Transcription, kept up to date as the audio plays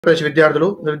ఆంధ్రప్రదేశ్ విద్యార్థులు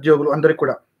నిరుద్యోగులు అందరికీ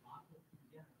కూడా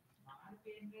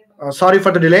sorry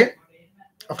for the delay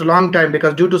after long time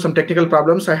because due to some technical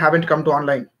problems I haven't come to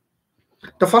online.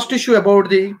 The first issue about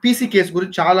the PC case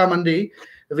గురించి చాలా మంది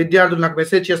విద్యార్థులు నాకు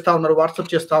మెసేజ్ చేస్తా ఉన్నారు,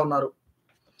 వాట్సాప్ చేస్తా ఉన్నారు.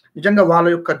 నిజంగా వాళ్ళ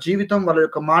యొక్క జీవితం, వాళ్ళ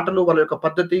యొక్క మాటలు, వాళ్ళ యొక్క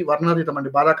పద్ధతి వర్ణాతీతం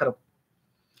అండి, బాధాకరం.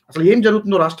 అసలు ఏం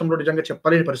జరుగుతుందో రాష్ట్రంలో నిజంగా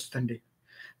చెప్పలేని పరిస్థితి అండి.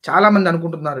 చాలా మంది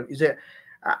అనుకుంటున్నారు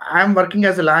I'm working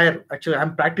as a lawyer, actually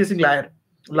I'm practising lawyer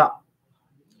law,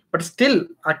 but still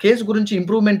ఆ కేసు గురించి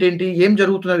ఇంప్రూవ్మెంట్ ఏంటి, ఏం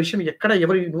జరుగుతున్న విషయం ఎక్కడ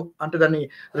ఎవరు అంటే దాన్ని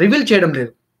రివీల్ చేయడం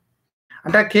లేదు.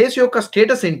 అంటే ఆ కేసు యొక్క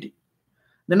స్టేటస్ ఏంటి,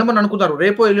 నిన్న మొన్న అనుకున్నారు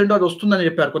రేపో ఎల్లుండో అది వస్తుందని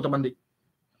చెప్పారు కొంతమంది.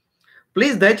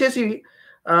 ప్లీజ్ దయచేసి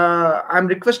I'm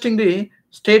requesting the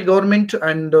state government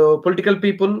and political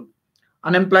people,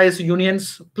 unemployees unions,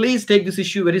 please take this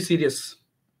issue very serious.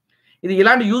 ఇది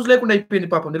ఇలాంటి యూజ్ లేకుండా అయిపోయింది.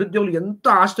 పాపం నిరుద్యోగులు ఎంత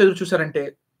ఆశతో ఎదురు చూశారంటే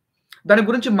దాని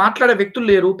గురించి మాట్లాడే వ్యక్తులు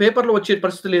లేరు, పేపర్లో వచ్చే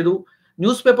పరిస్థితి లేదు,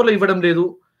 న్యూస్ పేపర్లో ఇవ్వడం లేదు,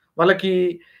 వాళ్ళకి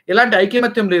ఎలాంటి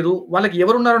ఐకమత్యం లేదు. వాళ్ళకి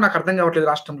ఎవరున్నారో నాకు అర్థం కావట్లేదు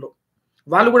రాష్ట్రంలో.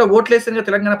 వాళ్ళు కూడా ఓట్లేసిన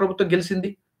తెలంగాణ ప్రభుత్వం గెలిచింది,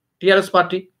 టీఆర్ఎస్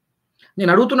పార్టీ.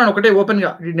 నేను అడుగుతున్నాను ఒకటే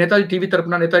ఓపెన్గా, నేతాజీ టీవీ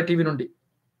తరపున, నేతాజీ టీవీ నుండి,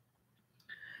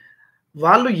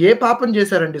 వాళ్ళు ఏ పాపం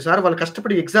చేశారండి సార్? వాళ్ళు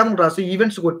కష్టపడి ఎగ్జామ్లు రాసి,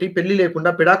 ఈవెంట్స్ కొట్టి, పెళ్లి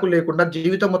లేకుండా, పిడాకులు లేకుండా,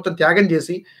 జీవితం మొత్తం త్యాగం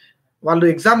చేసి వాళ్ళు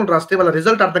ఎగ్జామ్లు రాస్తే వాళ్ళ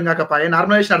రిజల్ట్ అర్థం కాకపోయే,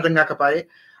 నార్మలైజేషన్ అర్థం కాకపోయే,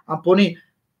 పోనీ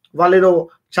వాళ్ళు ఏదో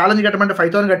ఛాలెంజ్ కట్టమంటే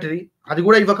 5,000 కట్టిరి, అది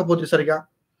కూడా ఇవ్వకపోతే సరిగా.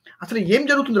 అసలు ఏం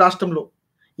జరుగుతుంది రాష్ట్రంలో?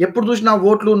 ఎప్పుడు చూసినా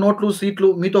ఓట్లు, నోట్లు, సీట్లు,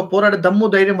 మీతో పోరాడే దమ్ము,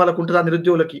 ధైర్యం వాళ్ళకు ఉంటుందా?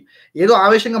 నిరుద్యోగులకి ఏదో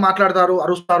ఆవేశంగా మాట్లాడతారు,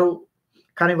 అరుస్తారు,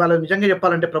 కానీ వాళ్ళు నిజంగా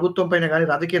చెప్పాలంటే ప్రభుత్వం పైన కానీ,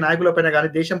 రాజకీయ నాయకుల పైన కానీ,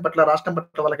 దేశం పట్ల, రాష్ట్రం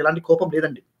పట్ల వాళ్ళకి ఎలాంటి కోపం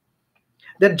లేదండి.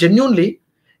 దే ఆర్ జెన్యూన్లీ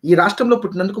ఈ రాష్ట్రంలో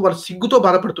పుట్టినందుకు వాళ్ళు సిగ్గుతో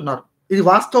బాధపడుతున్నారు. ఇది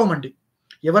వాస్తవం అండి.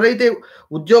 ఎవరైతే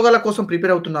ఉద్యోగాల కోసం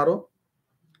ప్రిపేర్ అవుతున్నారో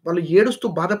వాళ్ళు ఏడుస్తూ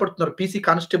బాధపడుతున్నారు. పీసీ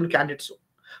కానిస్టేబుల్ క్యాండిడేట్స్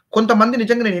కొంతమంది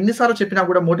నిజంగా నేను ఎన్నిసార్లు చెప్పినా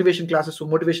కూడా మోటివేషన్ క్లాసెస్,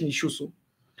 మోటివేషన్ ఇష్యూస్,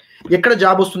 ఎక్కడ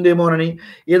జాబ్ వస్తుందేమోనని,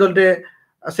 ఏదో అంటే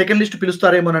సెకండ్ లిస్ట్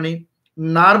పిలుస్తారేమోనని,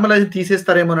 నార్మలైజ్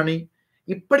తీసేస్తారేమోనని,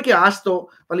 ఇప్పటికీ ఆశతో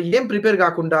వాళ్ళు ఏం ప్రిపేర్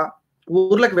కాకుండా,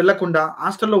 ఊర్లకు వెళ్లకుండా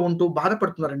హాస్టల్లో ఉంటూ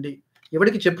బాధపడుతున్నారండి.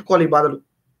 ఎవరికి చెప్పుకోవాలి ఈ బాధలు?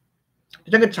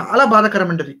 నిజంగా చాలా బాధాకరం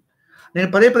అండి అది. నేను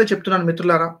పదే పదే చెప్తున్నాను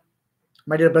మిత్రులారా,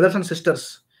 my dear brothers and sisters,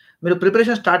 మీరు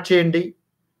ప్రిపరేషన్ స్టార్ట్ చేయండి.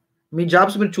 మీ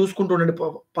జాబ్స్ మీరు చూసుకుంటూ ఉండండి,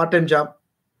 పార్ట్ టైం జాబ్.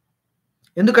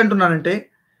 ఎందుకంటున్నానంటే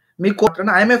మీకు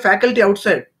I'm a faculty out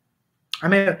side,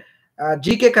 I'm a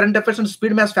GK, current affairs and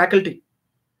speed maths faculty.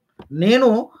 నేను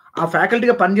ఆ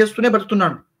ఫ్యాకల్టీగా పనిచేస్తూనే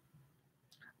బతుకుతున్నాను.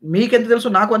 మీకెంత తెలుసు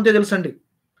నాకు అంతే తెలుసు అండి.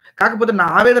 కాకపోతే నా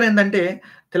ఆవేదన ఏంటంటే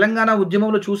తెలంగాణ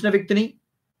ఉద్యమంలో చూసిన వ్యక్తిని,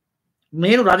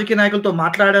 నేను రాజకీయ నాయకులతో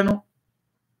మాట్లాడాను.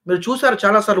 మీరు చూశారు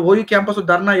చాలాసార్లు ఓయూ క్యాంపస్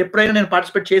ధర్నా ఎప్పుడైనా నేను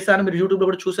పార్టిసిపేట్ చేశాను. మీరు యూట్యూబ్లో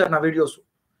కూడా చూశారు నా వీడియోస్.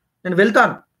 నేను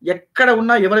వెళ్తాను, ఎక్కడ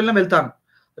ఉన్నా ఎవరైనా వెళ్తాను.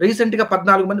 రీసెంట్గా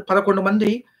 11 మంది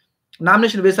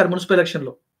నామినేషన్ వేశారు మున్సిపల్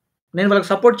ఎలక్షన్లో. నేను వాళ్ళకి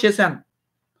సపోర్ట్ చేశాను,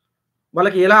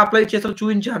 వాళ్ళకి ఎలా అప్లై చేస్తారో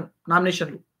చూపించాను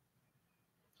నామినేషన్లు.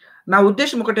 నా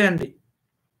ఉద్దేశం ఒకటే అండి,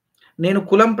 నేను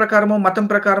కులం ప్రకారమో, మతం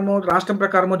ప్రకారమో, రాష్ట్రం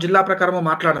ప్రకారమో, జిల్లా ప్రకారమో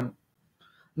మాట్లాడను.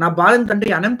 నా బాధ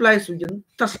ఏంటంటే అన్ఎంప్లాయీస్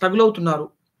ఎంత స్ట్రగుల్ అవుతున్నారు.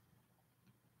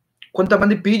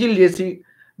 కొంతమంది పీజీలు చేసి,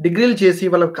 డిగ్రీలు చేసి,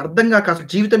 వాళ్ళకి అర్థం కాక అసలు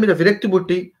జీవితం మీద విరక్తి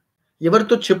పుట్టి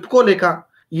ఎవరితో చెప్పుకోలేక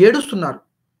ఏడుస్తున్నారు.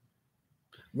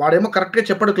 వాడేమో కరెక్ట్గా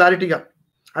చెప్పడు క్లారిటీగా,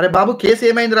 అరే బాబు కేసు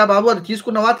ఏమైందిరా బాబు, అది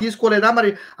తీసుకున్నావా తీసుకోలేదా, మరి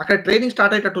అక్కడ ట్రైనింగ్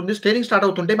స్టార్ట్ అయ్యేటట్టుంది, ట్రైనింగ్ స్టార్ట్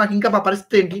అవుతుంటే మాకు ఇంకా మా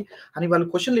పరిస్థితి ఏంటి అని వాళ్ళు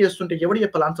క్వశ్చన్లు చేస్తుంటే ఎవడు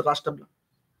చెప్పాలి ఆన్సర్ రాష్ట్రంలో?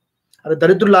 అరే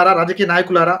దరిద్రులారా, రాజకీయ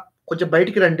నాయకులారా, కొంచెం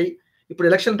బయటికి రండి. ఇప్పుడు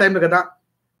ఎలక్షన్ టైంలో కదా,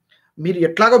 మీరు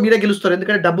ఎట్లాగో మీరే గెలుస్తారు.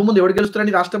 ఎందుకంటే డబ్బు ముందు ఎవడు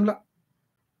గెలుస్తారండి? రాష్ట్రంలో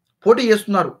పోటీ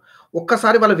చేస్తున్నారు.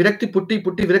 ఒక్కసారి వాళ్ళ విరక్తి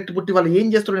పుట్టి వాళ్ళు ఏం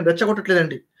చేస్తారో నేను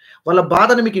రెచ్చగొట్టట్లేదండి. వాళ్ళ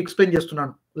బాధను మీకు ఎక్స్ప్లెయిన్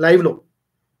చేస్తున్నాను లైవ్లో.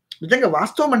 నిజంగా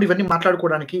వాస్తవం అండి ఇవన్నీ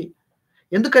మాట్లాడుకోవడానికి.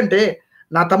 ఎందుకంటే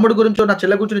నా తమ్ముడు గురించో, నా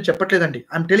చెల్లె గురించో నేను చెప్పట్లేదండి.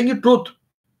 I'm telling you truth.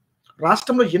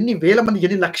 రాష్ట్రంలో ఎన్ని వేల మంది,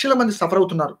 ఎన్ని లక్షల మంది సఫర్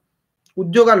అవుతున్నారు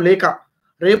ఉద్యోగాలు లేక.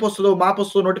 రేపు వస్తుందో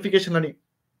మాపొస్తుందో నోటిఫికేషన్ అని.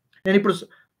 నేను ఇప్పుడు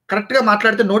కరెక్ట్గా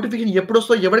మాట్లాడితే నోటిఫికేషన్ ఎప్పుడు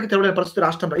వస్తుందో ఎవరికి తెలియని పరిస్థితి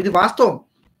రాష్ట్రంలో. ఇది వాస్తవం.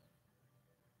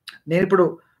 నేను ఇప్పుడు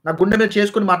నా గుండె మీద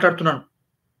చేసుకుని మాట్లాడుతున్నాను,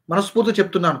 మనస్ఫూర్తిగా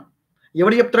చెప్తున్నాను.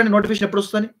 ఎవరు చెప్తారని నోటిఫికేషన్ ఎప్పుడు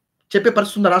వస్తుందని చెప్పే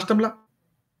పరిస్థితి ఉందా రాష్ట్రంలో?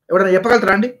 ఎవరైనా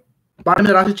చెప్పగలుగుతారా అండి? బాధ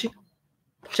మీద రాసిచ్చి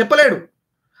చెప్పలేడు.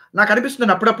 నాకు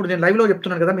అనిపిస్తుంది అప్పుడప్పుడు, నేను లైవ్లో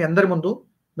చెప్తున్నాను కదా మీ అందరి ముందు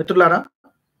మిత్రులారా,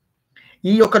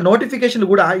 ఈ యొక్క నోటిఫికేషన్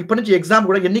కూడా ఇప్పటి నుంచి ఎగ్జామ్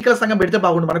కూడా ఎన్నికల సంఘం పెడితే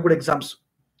బాగుండు. మనకు కూడా ఎగ్జామ్స్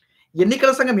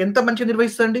ఎన్నికల సంఘం ఎంత మంచిగా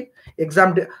నిర్వహిస్తుందండి.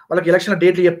 ఎగ్జామ్ వాళ్ళకి ఎలక్షన్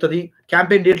డేట్లు చెప్తుంది,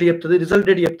 క్యాంపెయిన్ డేట్లు చెప్తుంది, రిజల్ట్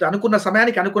డేట్ చెప్తుంది. అనుకున్న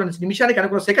సమయానికి, అనుకున్న నిమిషానికి,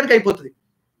 అనుకున్న సెకండ్కి అయిపోతుంది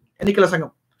ఎన్నికల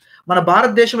సంఘం. మన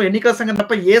భారతదేశంలో ఎన్నికల సంఘం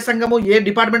తప్ప ఏ సంఘము, ఏ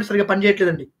డిపార్ట్మెంట్ సరిగా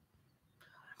పనిచేయట్లేదండి.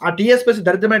 ఆ టీఎస్పీఎస్సీ,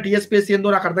 దరిద్రమైన టీఎస్పీఎస్సీ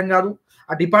ఏందో నాకు అర్థం కాదు,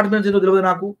 ఆ డిపార్ట్మెంట్స్ ఏందో తెలియదు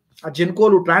నాకు. ఆ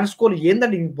జెన్కోలు, ట్రాన్స్కోలు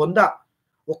ఏందండి బొంద?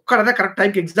 ఒక్కడన్నా కరెక్ట్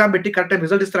టైంకి ఎగ్జామ్ పెట్టి కరెక్ట్ టైం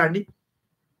రిజల్ట్ ఇస్తారా అండి?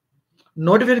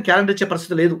 నోటిఫికేషన్ క్యాలెండర్ ఇచ్చే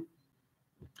పరిస్థితి లేదు.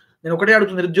 నేను ఒకటే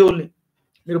అడుగుతున్న నిరుద్యోగుల్ని,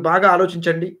 మీరు బాగా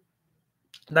ఆలోచించండి.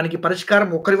 దానికి పరిష్కారం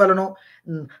ఒకరి వల్లనో,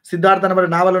 సిద్ధార్థ్ అనబడే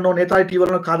నా వల్లనో, నేతాజీ టీవీ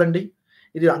వల్లనో కాదండి.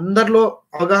 ఇది అందరిలో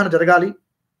అవగాహన జరగాలి.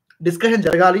 డిస్కషన్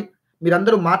జరగాలి.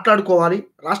 మీరందరూ మాట్లాడుకోవాలి.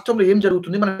 రాష్ట్రంలో ఏం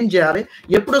జరుగుతుంది? మనం ఏం చేయాలి?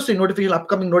 ఎప్పుడొస్తాయి నోటిఫికేషన్,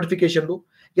 అప్‌కమింగ్ నోటిఫికేషన్‌లు?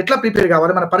 ఎట్లా ప్రిపేర్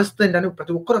కావాలి? మన పరిస్థితి ఏంటని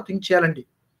ప్రతి ఒక్కరు థింక్ చేయాలండి.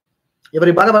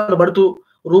 ఎవరి బాధ వాళ్ళు పడుతూ,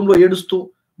 రూమ్‌లో ఏడుస్తూ,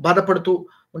 బాధపడుతూ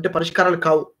ఉంటే పరిష్కారాలు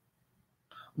కావు.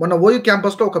 మొన్న ఓయూ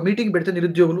క్యాంపస్‌లో ఒక మీటింగ్ పెడితే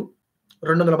నిరుద్యోగులు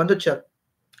 200 మంది వచ్చారు.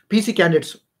 PC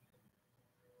candidates.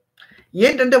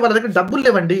 ఏంటంటే వాళ్ళ దగ్గర డబ్బులు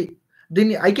లేవండి.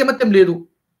 దీన్ని ఐకమత్యం లేదు.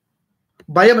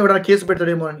 భయం ఎవడైనా కేసు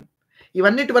పెడతాడేమో అని.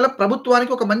 ఇవన్నిటి వల్ల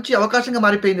ప్రభుత్వానికి ఒక మంచి అవకాశంగా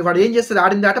మారిపోయింది. వాడు ఏం చేస్తది?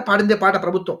 ఆడిందే ఆట, పాడిందే పాట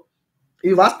ప్రభుత్వం.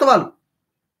 ఇవి వాస్తవాలు.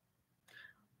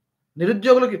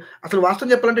 నిరుద్యోగులకి అసలు వాస్తవం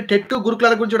చెప్పాలంటే టెట్,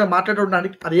 గురుకులాల గురించి కూడా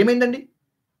మాట్లాడడానికి అది ఏమైందండి?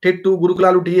 టెట్,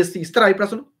 గురుకులాలు, డిఎస్సి ఇస్తారా ఇప్పుడు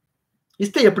అసలు?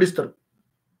 ఇస్తే ఎప్పుడు ఇస్తారు?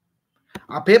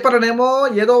 ఆ పేపర్‌లోనేమో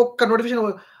ఏదో ఒక్క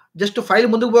నోటిఫికేషన్ జస్ట్ ఫైల్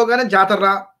ముందుకు పోగానే జాతర,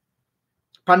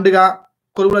 పండుగ,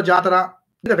 కొలువుల జాతర.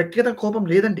 మీద వ్యక్తిగత కోపం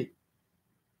లేదండి.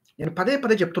 నేను పదే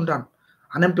పదే చెప్తుంటాను.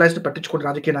 అన్‌ఎంప్లాయ్స్‌ని పట్టించుకోండి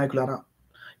రాజకీయ నాయకులారా.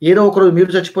 ఏదో ఒకరోజు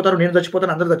మీరు చచ్చిపోతారు, నేను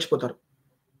చచ్చిపోతాను, అందరూ చచ్చిపోతారు.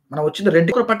 మనం వచ్చింది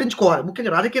రెంట్ కూడా పట్టించుకోవాలి.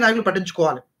 ముఖ్యంగా రాజకీయ నాయకులు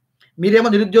పట్టించుకోవాలి. మీరేమో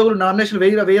నిరుద్యోగులు నామినేషన్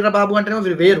వేయరా బాబు అంటేనేమో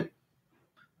వీరు వేయరు.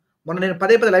 మొన్న నేను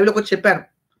పదే పదే లైవ్‌లోకి వచ్చి చెప్పాను.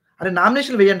 అరే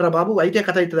నామినేషన్ వేయండిరా బాబు అయితే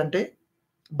కథ అయితదంటే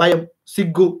భయం,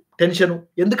 సిగ్గు, టెన్షను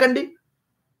ఎందుకండి?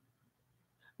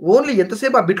 ఓన్లీ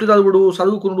ఎంతసేపు ఆ బిట్లు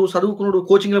చదువుకునుడు,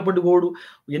 కోచింగ్‌లో పోవుడు.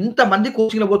 ఎంతమంది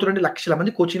కోచింగ్‌లో పోతుర్రండి? లక్షల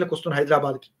మంది కోచింగ్‌లోకి వస్తున్నారు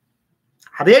హైదరాబాద్‌కి.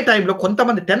 అదే టైంలో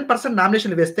కొంతమంది 10%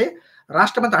 నామినేషన్‌లు వేస్తే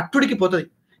రాష్ట్రమంతా అట్టుడికి పోతది.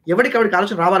 ఎవడికి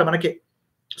ఆలోచన రావాలి మనకే.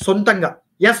 సొంతంగా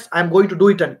yes I am going to do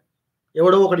it అని.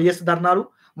 ఎవడో ఒకడు చేస్తే ధర్నాలు,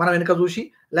 మనం వెనక చూసి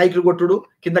లైక్‌లు కొట్టుడు,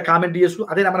 కింద కామెంట్ చేసుడు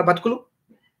అదేనా మన బతుకులు?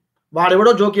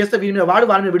 వాడెవడో జోక్ చేస్తే వీడి మీద వాడు,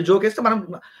 వాడి మీద వీడు జోక్ చేస్తే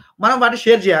మనం వాటిని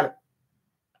షేర్ చేయాలి.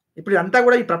 ఇప్పుడు ఇదంతా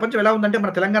కూడా ఈ ప్రపంచం ఎలా ఉందంటే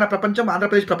మన తెలంగాణ ప్రపంచం,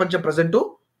 ఆంధ్రప్రదేశ్ ప్రపంచం ప్రెజెంటు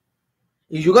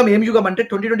ఈ యుగం ఏం యుగం అంటే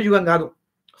 2020 యుగం కాదు.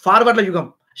 ఫార్వర్డ్‌ల యుగం,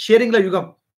 షేరింగ్‌ల యుగం.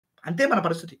 అంతే మన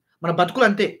పరిస్థితి. మన బతుకులు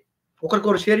అంతే.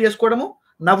 ఒకరికొకరు షేర్ చేసుకోవడము,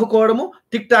 నవ్వుకోవడము,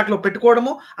 టిక్ టాక్‌లో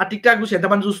పెట్టుకోవడము, ఆ టిక్ టాక్ చూసి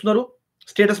ఎంతమంది చూస్తున్నారు,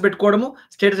 స్టేటస్ పెట్టుకోవడము,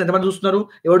 స్టేటస్ ఎంతమంది చూస్తున్నారు,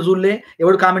 ఎవడు చూడలే,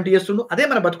 ఎవడు కామెంట్ చేస్తుండు, అదే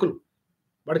మన బతుకులు.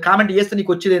 వాడు కామెంట్ చేస్తే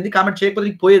నీకు వచ్చేదేంది, కామెంట్ చేయకపోతే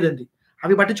నీకు పోయేదేంది?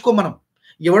 అవి పట్టించుకోం మనం.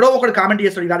 ఎవడో ఒకడు కామెంట్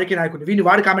చేస్తాడు ఈ రాజకీయ నాయకుడిని, వీడిని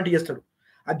వాడు కామెంట్ చేస్తాడు.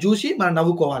 అది చూసి మనం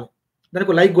నవ్వుకోవాలి.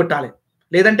 దానికి లైక్ కొట్టాలి.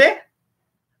 లేదంటే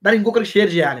దాన్ని ఇంకొకరికి షేర్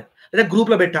చేయాలి. లేదా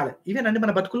గ్రూప్‌లో పెట్టాలి. ఇవేనండి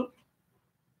మన బతుకులు.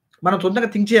 మనం సొంతంగా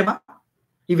థింక్ చేయమా?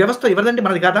 ఈ వ్యవస్థ ఎవరిదండి?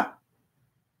 మనది కాదా?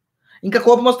 ఇంకా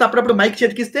కోపం వస్తే అప్పుడప్పుడు మైక్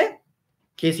చేతికిస్తే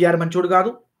కేసీఆర్ మంచోడు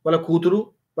కాదు, వాళ్ళ కూతురు,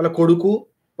 వాళ్ళ కొడుకు,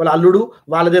 వాళ్ళ అల్లుడు,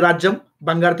 వాళ్ళదే రాజ్యం,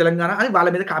 బంగారు తెలంగాణ అని వాళ్ళ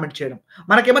మీద కామెంట్ చేయడం.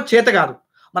 మనకేమో చేత కాదు.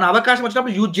 మన అవకాశం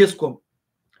వచ్చినప్పుడు యూజ్ చేసుకోం.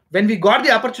 When we got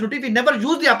the opportunity we never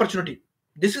use the opportunity.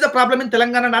 This is the problem in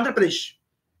Telangana and Andhra Pradesh.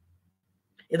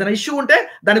 ఏదైనా ఇష్యూ ఉంటే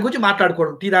దాని గురించి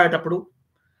మాట్లాడుకోవడం టీ తాగేటప్పుడు.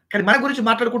 కానీ మన గురించి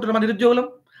మాట్లాడుకుంటున్నాం మన నిరుద్యోగులం.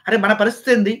 అరే మన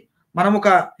పరిస్థితి ఏంది? మనం ఒక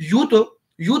యూత్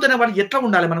అనే వాళ్ళు ఎట్లా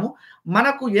ఉండాలి మనము?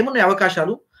 మనకు ఏమున్నాయి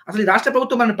అవకాశాలు? అసలు ఈ రాష్ట్ర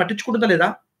ప్రభుత్వం మనల్ని పట్టించుకుంటుందా లేదా?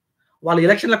 వాళ్ళ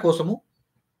ఎలక్షన్‌ల కోసము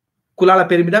కులాల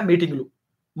పేరు మీద మీటింగులు,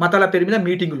 మతాల పేరు మీద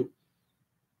మీటింగులు.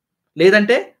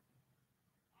 లేదంటే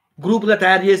గ్రూప్‌గా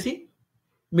తయారు చేసి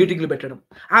మీటింగులు పెట్టడం.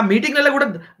 ఆ మీటింగ్‌లలో కూడా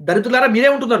దరిద్రులారా మీరే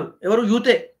ఉంటున్నారు. ఎవరు?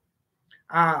 యూతే.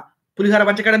 పులిహోర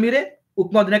పంచకాడ మీరే,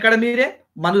 ఉప్మా తినేకాడ మీరే,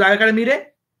 మందు తాగేకాడ మీరే,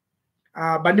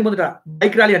 బండి ముందట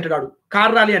బైక్ ర్యాలీ అంటాడు ఆడు,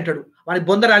 కార్ ర్యాలీ అంటాడు, వానికి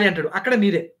బొంద ర్యాలీ అంటాడు. అక్కడ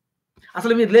మీరే.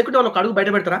 అసలు మీరు లేకుంటే వాళ్ళు ఒక అడుగు బయట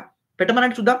పెడతారా?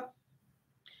 పెట్టమనండి చూద్దాం.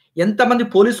 ఎంతమంది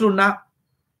పోలీసులున్నా,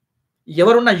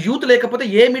 ఎవరున్నా యూత్ లేకపోతే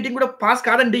ఏ మీటింగ్ కూడా పాస్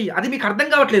కాదండి. అది మీకు అర్థం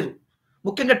కావట్లేదు.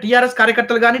 ముఖ్యంగా టీఆర్ఎస్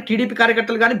కార్యకర్తలు గాని, టీడీపీ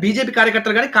కార్యకర్తలు గాని, బీజేపీ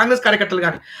కార్యకర్తలు గాని, కాంగ్రెస్ కార్యకర్తలు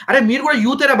గాని. అరే మీరు కూడా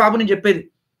యూతేరా బాబు నేను చెప్పేది.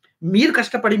 మీరు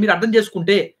కష్టపడి మీరు అర్థం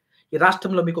చేసుకుంటే ఈ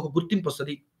రాష్ట్రంలో మీకు ఒక గుర్తింపు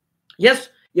వస్తది. యెస్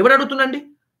ఎవడు అడుగుతుండండి?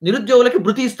 నిరుద్యోగులకి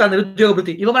భృతి ఇస్తాను, నిరుద్యోగ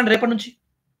భృతి ఇవ్వమండి రేపటి నుంచి.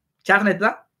 చేతనైతదా?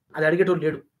 అది అడిగేటోడు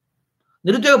లేడు.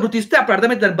 నిరుద్యోగ భృతి ఇస్తే అప్పుడు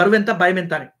అర్థమైంది దాని బరువెంత, భయం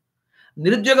ఎంత అని.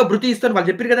 నిరుద్యోగ భృతి ఇస్తాను వాళ్ళు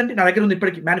చెప్పారు కదండి. నా దగ్గర ఉంది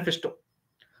ఇప్పటికి మేనిఫెస్టో.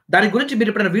 దాని గురించి మీరు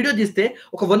ఎప్పుడైనా వీడియో తీస్తే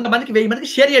ఒక 100 మందికి 1000 మందికి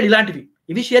షేర్ చేయండి ఇలాంటివి.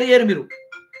 ఇవి షేర్ చేయరు మీరు.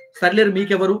 సర్లేరు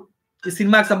మీకెవరు ఈ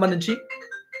సినిమాకి సంబంధించి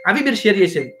అవి మీరు షేర్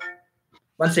చేసేది.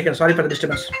 1 second sorry for the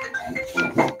disturbance.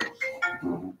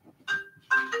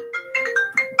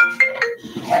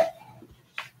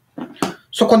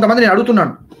 So కొంతమంది నేను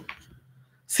అడుగుతున్నాను,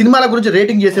 సినిమాల గురించి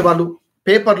రేటింగ్ చేసేవాళ్ళు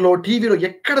పేపర్‌లో, టీవీలో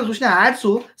ఎక్కడ చూసినా యాడ్స్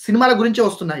సినిమాల గురించే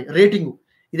వస్తున్నాయి. రేటింగు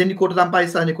ఇది ఎన్ని కోట్లు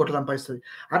సంపాదిస్తది, అన్ని కోట్లు సంపాదిస్తది.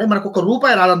 అరే మనకు ఒక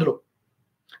రూపాయి రాదు అందులో.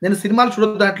 నేను సినిమాలు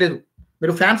చూడొద్దనట్లేదు.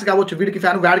 మీరు ఫ్యాన్స్ కావచ్చు, వీడికి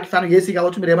ఫ్యాన్, వాడికి ఫ్యాన్, ఏసీ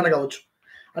కావచ్చు, మీరు ఏమైనా కావచ్చు.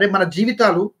 అరే మన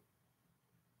జీవితాలు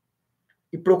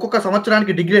ఇప్పుడు ఒక్కొక్క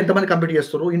సంవత్సరానికి డిగ్రీ ఎంతమంది కంప్లీట్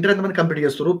చేస్తున్నారు, ఇంటర్ ఎంతమంది కంప్లీట్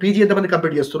చేస్తున్నారు, పీజీ ఎంతమంది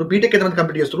కంప్లీట్ చేస్తున్నారు, బీటెక్ ఎంతమంది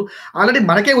కంప్లీట్ చేస్తున్నారు. ఆల్రెడీ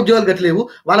మనకే ఉద్యోగాలు గట్లేవు.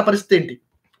 వాళ్ళ పరిస్థితి ఏంటి?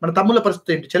 మన తమ్ముళ్ళ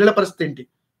పరిస్థితి ఏంటి? చెల్లెల పరిస్థితి ఏంటి?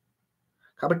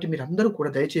 కాబట్టి మీరందరూ కూడా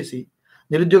దయచేసి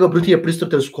నిరుద్యోగ భృతి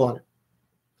ఎప్పుడిస్తారో తెలుసుకోవాలి.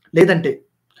 లేదంటే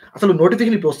అసలు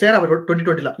నోటిఫికేషన్ ఇప్పుడు వస్తాయా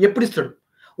 2020లో ఎప్పుడిస్తాడు?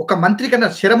 ఒక మంత్రి కన్నా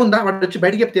శరముందా? వాడొచ్చి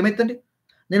బయటికి చెప్తే ఏమైతుంది?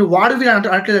 నేను వాడు వీడు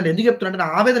అనట్లేదండి. ఎందుకు చెప్తున్నా అంటే నా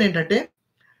ఆవేదన ఏంటంటే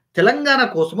తెలంగాణ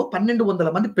కోసము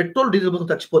 1200 మంది పెట్రోల్, డీజిల్ కోసం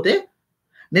చచ్చిపోతే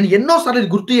నేను ఎన్నో సార్లు ఇది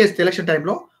గుర్తు చేస్తే ఎలక్షన్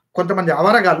టైంలో కొంతమంది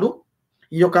అవారగాళ్ళు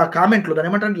ఈ యొక్క కామెంట్‌లో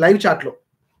దాన్నేమంటారు లైవ్ చాట్‌లో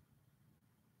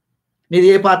నీది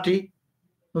ఏ పార్టీ?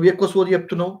 నువ్వు ఎక్కువ సోది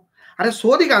చెప్తున్నావు. అరే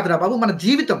సోది కాదురా బాబు మన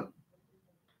జీవితం.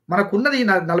 మనకున్నది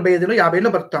 45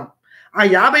 50 బతుకుతాం. ఆ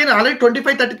 50 ఆల్రెడీ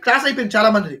 25, 30 క్రాస్ అయిపోయింది చాలా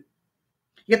మందిది.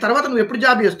 ఇక తర్వాత నువ్వు ఎప్పుడు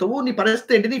జాబ్ చేస్తావు? నీ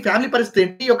పరిస్థితి ఏంటి? నీ ఫ్యామిలీ పరిస్థితి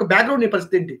ఏంటి? నీ యొక్క బ్యాక్‌గ్రౌండ్ నీ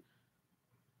పరిస్థితి ఏంటి?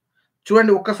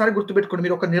 చూడండి ఒక్కసారి గుర్తుపెట్టుకోండి.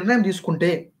 మీరు ఒక నిర్ణయం తీసుకుంటే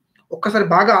ఒక్కసారి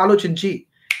బాగా ఆలోచించి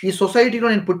ఈ సొసైటీలో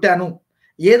నేను పుట్టాను.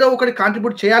 ఏదో ఒకటి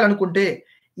కాంట్రిబ్యూట్ చేయాలనుకుంటే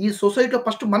ఈ సొసైటీలో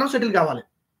ఫస్ట్ మనం సెటిల్ కావాలి.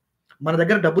 మన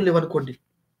దగ్గర డబ్బులు లేవనుకోండి.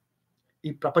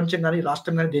 ఈ ప్రపంచం గాని,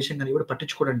 రాష్ట్రం గాని, దేశం గాని ఎవడు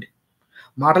పట్టించుకోడండి.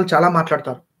 మాటలు చాలా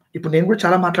మాట్లాడతారు. ఇప్పుడు నేను కూడా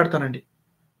చాలా మాట్లాడతానండి.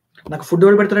 నాకు ఫుడ్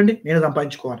ఎవరు పెడతారండి? నేనే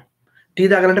సంపాదించుకోవాలి. టీ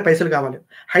తాగాలంటే పైసలు కావాలి.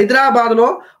 హైదరాబాద్‌లో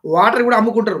వాటర్ కూడా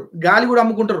అమ్ముకుంటారు. గాలి కూడా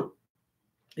అమ్ముకుంటారు.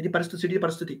 ఇది పరిస్థితి, సిటీ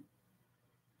పరిస్థితి.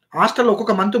 హాస్టల్‌లో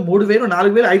ఒక్కొక్క మంత్ 3000,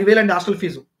 4000, 5000 అండి హాస్టల్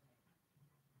ఫీజు.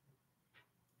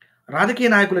 రాజకీయ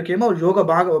నాయకులకేమో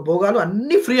భోగాలు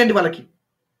అన్నీ ఫ్రీ అండి వాళ్ళకి.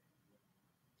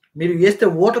 మీరు ఏస్తే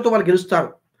ఓట్లతో వాళ్ళు గెలుస్తారు.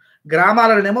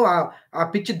 గ్రామాలలోనేమో ఆ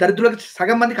పిచ్చి దరిద్రులకి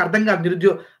సగం మందికి అర్థం కాదు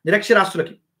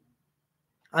నిరక్షరాస్యులకి.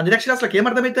 ఆ నిరక్షరాస్యులకి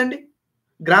ఏమర్థమైద్దండి?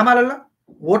 గ్రామాలలో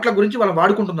ఓట్ల గురించి వాళ్ళు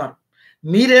వాడుకుంటున్నారు.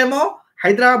 మీరేమో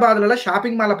హైదరాబాద్‌లలో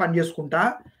షాపింగ్ మాల్‌లో పని చేసుకుంటా,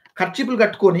 ఖర్చీపులు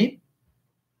కట్టుకొని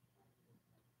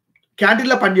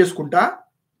క్యాంటీన్‌లో పని చేసుకుంటా,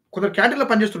 కొందరు క్యాంటీన్‌లో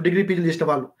పని చేస్తారు డిగ్రీ, పీజీలు చేసిన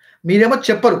వాళ్ళు. మీరేమో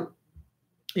చెప్పరు.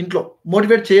 ఇంట్లో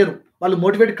మోటివేట్ చేయరు. వాళ్ళు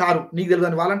మోటివేట్ కారు. నీకు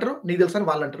తెలవదని వాళ్ళంటారు, నీకు తెలుసని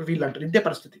వాళ్ళంటారు, వీళ్ళంటారు. ఇంతే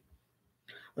పరిస్థితి.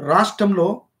 రాష్ట్రంలో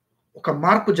ఒక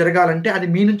మార్పు జరగాలంటే అది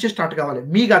మీ నుంచే స్టార్ట్ కావాలి.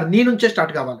 మీ కాదు నీ నుంచే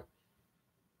స్టార్ట్ కావాలి.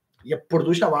 ఎప్పుడు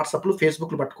చూసినా వాట్సాప్‌లు,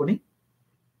 ఫేస్‌బుక్‌లు పట్టుకొని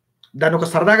దాన్ని ఒక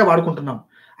సరదాగా వాడుకుంటున్నాం.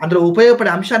 అందులో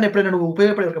ఉపయోగపడే అంశాన్ని ఎప్పుడైనా నువ్వు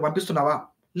ఉపయోగపడే పంపిస్తున్నావా?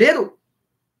 లేదు.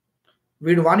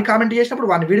 వీడు వాని కామెంట్ చేసినప్పుడు,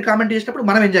 వీడు కామెంట్ చేసినప్పుడు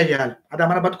మనం ఎంజాయ్ చేయాలి. అదా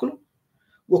మన బతుకులు?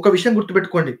 ఒక విషయం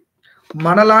గుర్తుపెట్టుకోండి.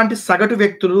 మనలాంటి సగటు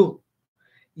వ్యక్తులు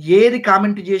ఏది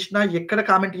కామెంట్ చేసినా, ఎక్కడ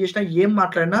కామెంట్ చేసినా, ఏం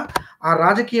మాట్లాడినా ఆ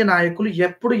రాజకీయ నాయకులు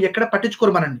ఎప్పుడు ఎక్కడ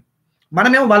పట్టించుకోరు మనల్ని.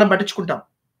 మనమేమో వాళ్ళని పట్టించుకుంటాం.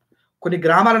 కొన్ని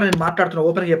గ్రామాలలో నేను మాట్లాడుతున్నా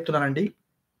ఓపెన్‌గా చెప్తున్నానండి.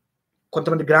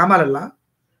 కొంతమంది గ్రామాలల్లో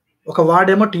ఒక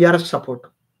వాడేమో టీఆర్ఎస్ సపోర్ట్,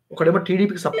 ఒకడేమో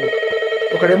టీడీపీకి సపోర్ట్,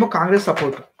 ఒకడేమో కాంగ్రెస్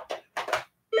సపోర్ట్.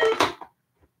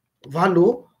 వాళ్ళు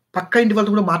పక్క ఇంటి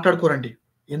వాళ్ళతో కూడా మాట్లాడుకోరండి.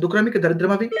 ఎందుకురా మీకు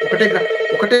దరిద్రం అవి?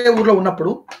 ఒకటే ఊర్లో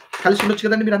ఉన్నప్పుడు కలిసి ఉండొచ్చు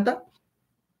కదండీ మీరంతా.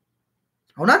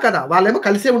 అవునా కదా? వాళ్ళేమో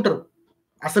కలిసే ఉంటారు.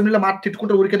 అసెంబ్లీలో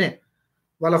తిట్టుకుంటారు ఊరికనే.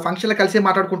 వాళ్ళ ఫంక్షన్‌లో కలిసే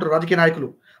మాట్లాడుకుంటారు రాజకీయ నాయకులు.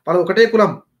 వాళ్ళది ఒకటే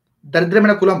కులం,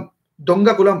 దరిద్రమైన కులం, దొంగ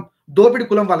కులం, దోపిడి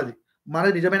కులం వాళ్ళది.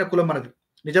 మనది నిజమైన కులం మనది.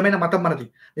 నిజమైన మతం మనది.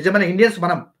 నిజమైన ఇండియన్స్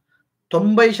మనం.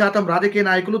 90% రాజకీయ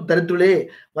నాయకులు దరిద్రులే.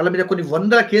 వాళ్ళ మీద కొన్ని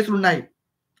వందల కేసులున్నాయి.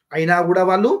 అయినా గూడా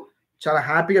వాళ్ళు చాలా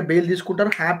హ్యాపీగా బెయిల్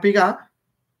తీసుకుంటారు. హ్యాపీగా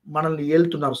మనల్ని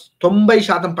ఏలుతున్నారు.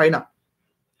 90% పైన.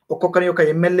 ఒక్కొక్కరి యొక్క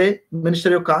ఎమ్మెల్యే,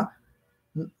 మినిస్టర్ యొక్క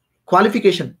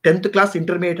క్వాలిఫికేషన్ 10th క్లాస్,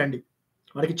 ఇంటర్మీడియేట్ అండి.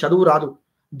 వాడికి చదువు రాదు.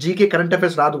 జీకే కరెంట్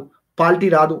అఫైర్స్ రాదు. పాలిటీ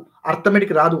రాదు.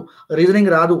 అర్థమెటిక్ రాదు.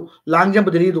 రీజనింగ్ రాదు. లాంగ్ జంప్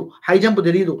తెలీదు. హై జంప్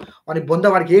తెలీదు.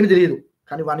 వాడికి ఏమి తెలీదు.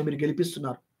 కానీ వాడిని మీరు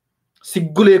గెలిపిస్తున్నారు.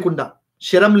 సిగ్గు లేకుండా,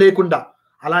 శరం లేకుండా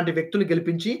అలాంటి వ్యక్తుల్ని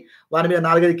గెలిపించి వారి మీద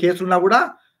 4, 5 కేసులున్నా కూడా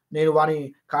నేను వాని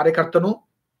కార్యకర్తను,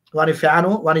 వాని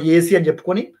ఫ్యాను, వాని ఏసీ అని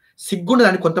చెప్పుకొని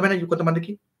సిగ్గుండదని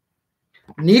కొంతమందికి.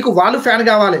 నీకు వాళ్ళు ఫ్యాన్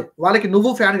కావాలి. వాళ్ళకి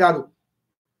నువ్వు ఫ్యాన్ కాదు.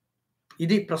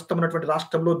 ఇది ప్రస్తుతం ఉన్నటువంటి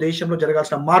రాష్ట్రంలో, దేశంలో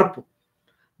జరగాల్సిన మార్పు.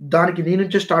 దానికి నీ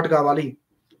నుంచే స్టార్ట్ కావాలి.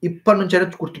 ఇప్పటి నుంచైనా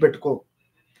గుర్తుపెట్టుకో.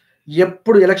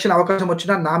 ఎప్పుడు ఎలక్షన్ అవకాశం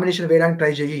వచ్చినా నామినేషన్ వేయడానికి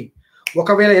ట్రై చెయ్యి.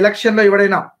 ఒకవేళ ఎలక్షన్‌లో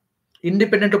ఎవడైనా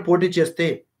ఇండిపెండెంట్ పోటీ చేస్తే,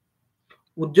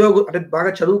 అంటే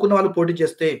బాగా చదువుకున్న వాళ్ళు పోటీ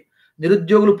చేస్తే,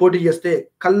 నిరుద్యోగులు పోటీ చేస్తే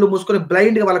కళ్ళు మూసుకొని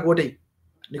బ్లైండ్‌గా వాళ్ళకి ఓటెయ్యి.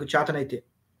 నీకు చేతనైతే.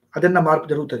 అదన్నా మార్పు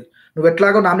జరుగుతది. నువ్వు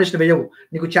ఎట్లాగో నామినేషన్ వేయవు.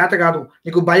 నీకు చేత కాదు.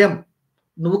 నీకు భయం.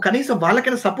 నువ్వు కనీసం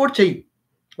వాళ్ళకైనా సపోర్ట్ చెయ్యి.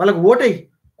 వాళ్ళకి ఓటెయ్యి.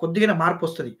 కొద్దిగైనా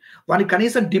మార్పొస్తది. వానికి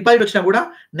కనీసం డిపాజిట్ వచ్చినా కూడా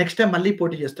నెక్స్ట్ టైమ్ మళ్ళీ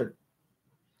పోటీ చేస్తాడు.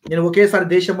 నేను ఒకేసారి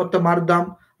దేశం మొత్తం మారుద్దాం,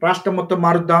 రాష్ట్రం మొత్తం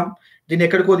మారుద్దాం, దీన్ని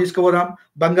ఎక్కడికో తీసుకుపోదాం,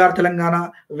 బంగారు తెలంగాణ,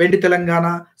 వెండి తెలంగాణ,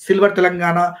 సిల్వర్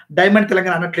తెలంగాణ, డైమండ్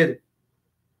తెలంగాణ అనట్లేదు.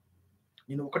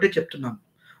 నేను ఒకటే చెప్తున్నాను.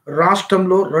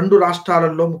 రాష్ట్రంలో 2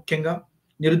 రాష్ట్రాలలో ముఖ్యంగా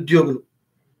నిరుద్యోగులు,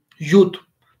 యూత్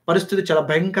పరిస్థితి చాలా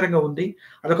భయంకరంగా ఉంది.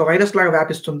 అదొక వైరస్ లాగా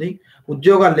వ్యాపిస్తుంది.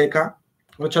 ఉద్యోగాలు లేక,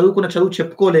 చదువుకున్న చదువు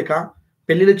చెప్పుకోలేక,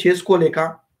 పెళ్లిళ్ళు చేసుకోలేక,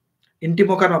 ఇంటి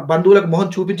బంధువులకు మొహం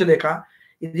చూపించలేక,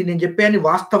 ఇది నేను చెప్పే అన్ని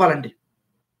వాస్తవాలండి.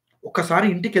 ఒక్కసారి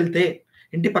ఇంటికెళ్తే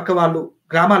ఇంటి పక్క వాళ్ళు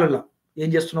గ్రామాలలో ఏం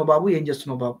చేస్తున్నావు బాబు? ఏం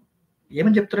చేస్తున్నావు బాబు?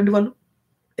 ఏమని చెప్తారండి వాళ్ళు?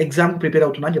 ఎగ్జామ్‌కి ప్రిపేర్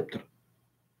అవుతున్నా అని చెప్తారు.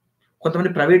 కొంతమంది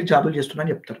ప్రైవేట్ జాబులు చేస్తున్నా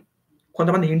అని చెప్తారు.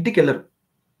 కొంతమంది ఇంటికెళ్లరు.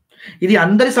 ఇది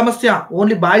అందరి సమస్య.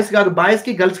 ఓన్లీ బాయ్స్ కాదు.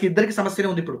 బాయ్స్‌కి, గర్ల్స్‌కి ఇద్దరికీ సమస్యనే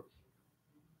ఉంది ఇప్పుడు.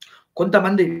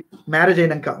 కొంతమంది మ్యారేజ్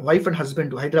అయినంక వైఫ్ అండ్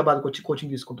హస్బెండ్ హైదరాబాద్‌కొచ్చి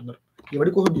కోచింగ్ తీసుకుంటున్నారు.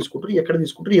 ఎవరి కోసం తీసుకుంటారు? ఎక్కడ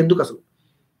తీసుకుంటారు? ఎందుకసలు?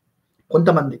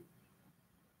 కొంతమంది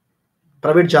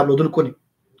ప్రైవేట్ జాబ్‌లు వదులుకొని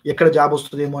ఎక్కడ జాబ్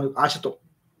వస్తదేమో అని ఆశతో.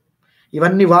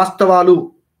 ఇవన్నీ వాస్తవాలు.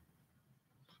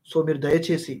 సో, మీరు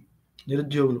దయచేసి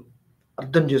నిరుద్యోగులు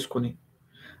అర్థం చేసుకొని,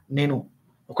 నేను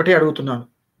ఒకటే అడుగుతున్నాను,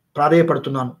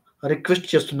 ప్రాధేయపడుతున్నాను, రిక్వెస్ట్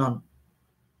చేస్తున్నాను.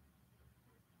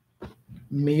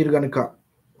 మీరు గనక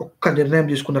ఒక్క నిర్ణయం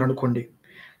తీసుకున్నారనుకోండి,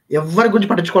 ఎవ్వరి గురించి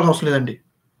పట్టించుకోవాల్సిన అవసరం లేదండి.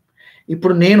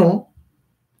 ఇప్పుడు నేను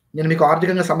మీకు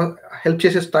ఆర్థికంగా హెల్ప్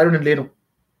చేసే స్థాయిలో నేను లేను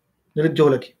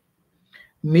నిరుద్యోగులకి.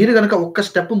 మీరు గనక ఒక్క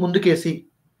స్టెప్ ముందుకేసి,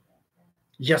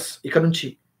 యెస్! ఇక నుంచి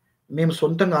మేము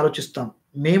సొంతంగా ఆలోచిస్తాం.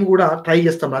 మేము గూడా ట్రై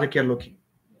చేస్తాం రాజకీయాల్లోకి.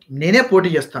 నేనే పోటీ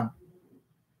చేస్తాను.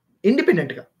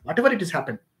 ఇండిపెండెంట్‌గా వాటెవర్ ఇట్ ఈస్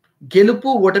హ్యాపెన్. గెలుపు,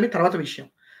 ఓటమి తర్వాత విషయం.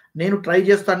 నేను ట్రై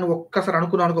చేస్తానని ఒక్కసారి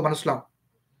అనుకున్నాననుకో మనసులో,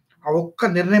 ఆ ఒక్క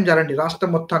నిర్ణయం చాలండి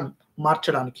రాష్ట్రం మొత్తాన్ని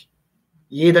మార్చడానికి.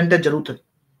 ఏదంటే జరుగుతది.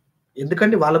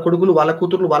 ఎందుకండి వాళ్ళ కొడుకులు, వాళ్ళ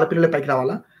కూతుర్లు, వాళ్ళ పిల్లలే పైకి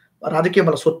రావాలా? రాజకీయం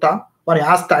వాళ్ళ సొత్తా? వారి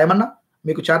ఆస్తా ఏమన్నా?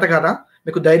 మీకు చేత కాదా?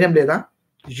 మీకు ధైర్యం లేదా?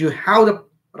 You have the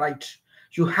right.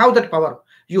 You have that power.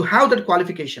 You have that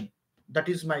qualification. That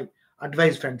is my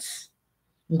advice friends.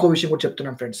 ఇంకో విషయం కూడా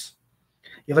చెప్తున్నాను ఫ్రెండ్స్.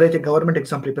 ఎవరైతే గవర్నమెంట్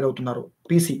ఎగ్జామ్ ప్రిపేర్ అవుతున్నారో,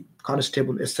 పీసీ,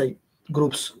 కానిస్టేబుల్, ఎస్ఐ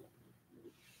గ్రూప్స్,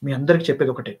 మీ అందరికి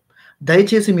చెప్పేది ఒకటే.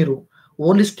 దయచేసి మీరు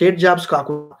ఓన్లీ స్టేట్ జాబ్స్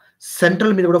కాకుండా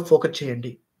సెంట్రల్ మీద కూడా ఫోకస్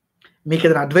చేయండి.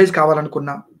 మీకేదైనా అడ్వైస్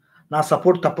కావాలనుకున్నా, నా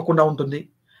సపోర్ట్ తప్పకుండా ఉంటుంది.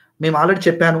 మేము ఆల్రెడీ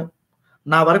చెప్పాను.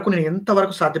 నా వరకు నేను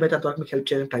ఎంతవరకు సాధ్యమైతే అంతవరకు మీకు హెల్ప్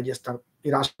చేయడానికి ట్రై చేస్తాను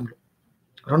ఈ రాష్ట్రంలో.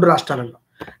 2 రాష్ట్రాలలో.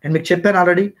 నేను మీకు చెప్పాను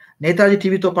ఆల్రెడీ. నేతాజీ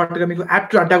టీవీతో పాటుగా మీకు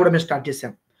యాప్టిట్యూడ్ అడ్డా కూడా మేము స్టార్ట్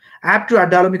చేశాం. యాప్టిట్యూడ్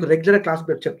అడ్డాలో మీకు రెగ్యులర్ క్లాస్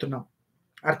చెప్తున్నాం.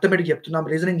 అర్థమెటిక్ చెప్తున్నాం,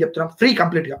 రీజనింగ్ చెప్తున్నాం, ఫ్రీ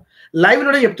కంప్లీట్‌గా.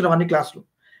 లైవ్‌లోనే చెప్తున్నాం అన్ని క్లాసులు.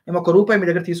 మేము ఒక్క రూపాయి మీ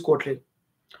దగ్గర తీసుకోవట్లేదు.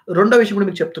 రెండో విషయం కూడా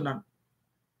మీకు చెప్తున్నాను.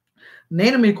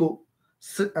 నేను మీకు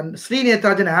శ్రీ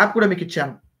నేతాజీ అనే యాప్ కూడా మీకు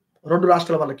ఇచ్చాను 2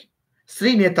 రాష్ట్రాల వాళ్ళకి.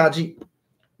 శ్రీ నేతాజీ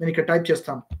నేను ఇక్కడ టైప్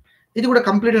చేస్తాను. ఇది కూడా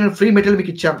కంప్లీట్ అయిన ఫ్రీ మెటీరియల్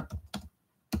మీకు ఇచ్చాను.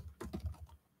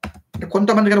 అంటే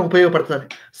కొంతమందికైనా ఉపయోగపడుతుందని.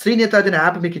 శ్రీ నేతాజీ అనే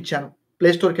యాప్ మీకు ఇచ్చాను. ప్లే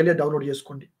స్టోర్‌కెళ్ళి డౌన్లోడ్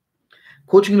చేసుకోండి.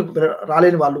 కోచింగ్‌లు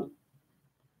రాలేని వాళ్ళు,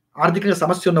 ఆర్థికంగా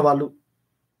సమస్య ఉన్న వాళ్ళు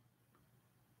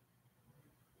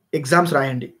ఎగ్జామ్స్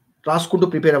రాయండి. రాసుకుంటూ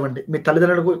ప్రిపేర్ అవ్వండి. మీ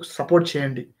తల్లిదండ్రులకు సపోర్ట్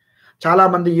చేయండి.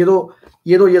 చాలామంది ఏదో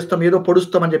చేస్తాం, ఏదో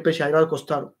పొడుస్తాం అని చెప్పేసి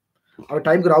హైదరాబాద్‌కొస్తారు. అవి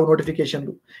టైంకి రావు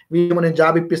నోటిఫికేషన్‌లు. వీళ్ళేమో నేను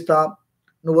జాబ్ ఇప్పిస్తా,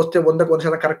 నువ్వొస్తే 100కి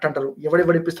 100% కరెక్ట్ అంటారు.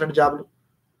 ఎవడు ఇప్పిస్తాడు జాబ్‌లు?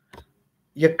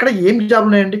 ఎక్కడ ఏం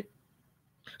జాబ్‌లున్నాయండి?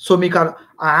 సో, మీకు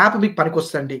ఆ యాప్ మీకు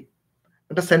పనికొస్తదండి.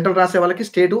 అంటే సెంట్రల్ రాసే వాళ్ళకి,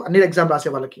 స్టేటు అన్ని ఎగ్జామ్ రాసే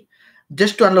వాళ్ళకి.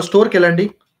 జస్ట్ అందులో స్టోర్‌కెళ్ళండి.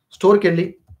 స్టోర్‌కెళ్ళి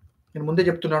నేను ముందే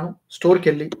చెప్తున్నాను.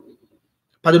 స్టోర్‌కెళ్ళి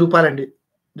రూ. 10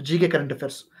 GK current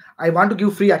affairs. I want to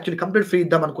give free actually complete free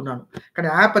ఇద్దాం అనుకున్నాను. కానీ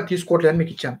యాప్ అది తీసుకోవట్లేదని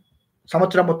మీకు ఇచ్చాను.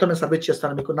 సంవత్సరం మొత్తం నేను సర్వీస్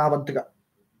చేస్తాను మీకు నా వంతుగా.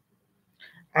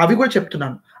 అవి కూడా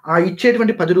చెప్తున్నాను. ఆ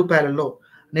ఇచ్చేటువంటి రూ. 10లో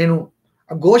నేను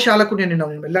గోశాలకు నేను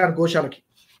వెళ్ళాను గోశాలకి.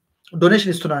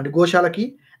 డొనేషన్ ఇస్తున్నానండి. గోశాలకి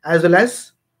యాస్ వెల్ యాస్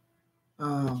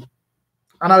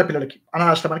అనాథ పిల్లలకి,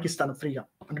 అనాథాశ్రమానికి ఇస్తాను ఫ్రీగా.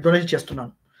 అంటే డొనేషన్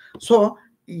చేస్తున్నాను. సో,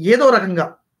 ఏదో రకంగా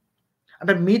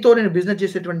అంటే మీతో నేను బిజినెస్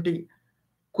చేసేటువంటి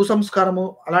కుసంస్కారము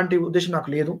అలాంటి ఉద్దేశ్యం నాకు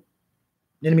లేదు.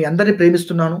 నేను మీ అందరిని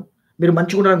ప్రేమిస్తున్నాను. మీరు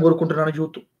మంచిగా ఉండాలని కోరుకుంటున్నాను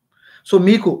యూత్. సో,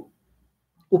 మీకు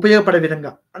ఉపయోగపడే విధంగా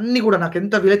అన్నీ కూడా నాకు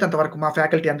ఎంత వీలైతే అంతవరకు మా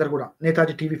ఫ్యాకల్టీ అందరూ కూడా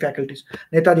Netaji TV faculties,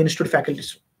 Netaji institute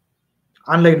faculties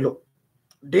ఆన్‌లైన్‌లో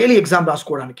డైలీ ఎగ్జామ్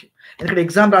రాసుకోవడానికి. ఎందుకంటే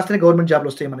ఎగ్జామ్ రాస్తేనే గవర్నమెంట్ జాబ్‌లు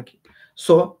వస్తాయి మనకి.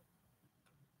 సో,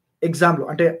 ఎగ్జామ్‌లో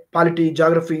అంటే పాలిటీ,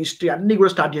 జియోగ్రఫీ, హిస్టరీ అన్నీ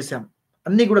కూడా స్టార్ట్ చేశాం.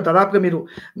 అన్నీ కూడా దాదాపుగా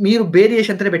మీరు బేర్ చేసి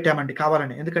ఎంతనే పెట్టామండి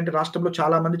కావాలని. ఎందుకంటే రాష్ట్రంలో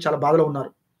చాలా మంది చాలా బాధలో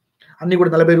ఉన్నారు. అన్నీ కూడా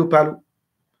రూ.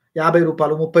 40, రూ.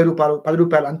 50, రూ. 30, రూ.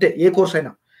 10 అంతే ఏ కోర్స్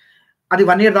అయినా. అది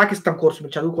 1 ఇయర్ దాకా ఇస్తాం కోర్స్.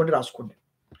 మీరు చదువుకోండి, రాసుకోండి.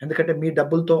 ఎందుకంటే మీ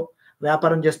డబ్బులతో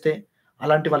వ్యాపారం చేస్తే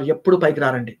అలాంటి వాళ్ళు ఎప్పుడు పైకి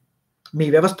రారండి. మీ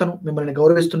వ్యవస్థను మిమ్మల్ని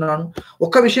గౌరవిస్తున్నాను.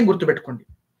 ఒక్క విషయం గుర్తుపెట్టుకోండి.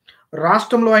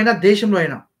 రాష్ట్రంలో అయినా, దేశంలో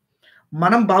అయినా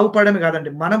మనం బాగుపడమే కాదండి.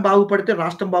 మనం బాగుపడితే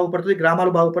రాష్ట్రం బాగుపడుతది,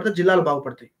 గ్రామాలు బాగుపడతాయి, జిల్లాలు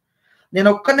బాగుపడతాయి. నేను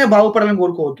ఒక్కడినే బాగుపడాలని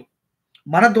కోరుకోవద్దు.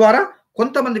 మన ద్వారా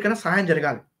కొంతమందికైనా సహాయం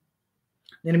జరగాలి.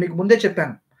 నేను మీకు ముందే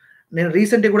చెప్పాను. నేను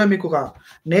రీసెంట్‌గా కూడా మీకు ఒక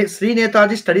శ్రీ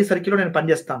నేతాజీ స్టడీ సర్కిల్‌లో నేను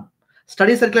పనిచేస్తాను.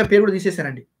 స్టడీ సర్కిల్ పేరు కూడా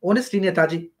తీసేసానండి. Only Shri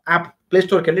Netaji app play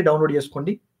స్టోర్‌కెళ్ళి download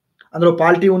చేసుకోండి. అందులో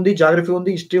పాలిటీ ఉంది, జియోగ్రఫీ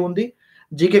ఉంది, హిస్టరీ ఉంది,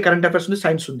 జీకే కరెంట్ అఫైర్స్ ఉంది,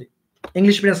 సైన్స్ ఉంది.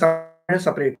 English medium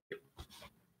separate.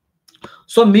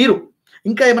 సో, మీరు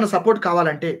ఇంకా ఏమైనా సపోర్ట్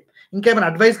కావాలంటే, ఇంకా ఏమైనా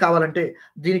అడ్వైస్ కావాలంటే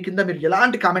దీని కింద మీరు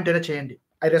ఎలాంటి కామెంట్ అయినా చేయండి.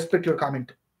 I respect your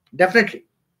comment. Definitely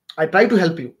I try to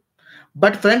help you.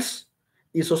 But friends,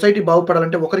 ఈ సొసైటీ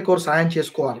బాగుపడాలంటే ఒకరికొకరు సహాయం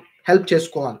చేసుకోవాలి, హెల్ప్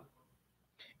చేసుకోవాలి.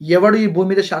 ఎవడు ఈ భూమి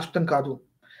మీద శాశ్వతం కాదు.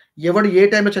 ఎవడు ఏ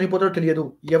టైంలో చనిపోతాడో తెలియదు.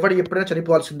 ఎవడు ఎప్పుడైనా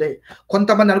చనిపోవాల్సిందే.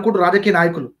 కొంతమంది అనుకుంటారు రాజకీయ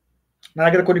నాయకులు, నా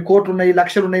దగ్గర కొన్ని కోట్లున్నాయి,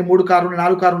 లక్షలున్నాయి, 3 కార్లున్నాయి,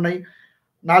 4 కార్లున్నాయి,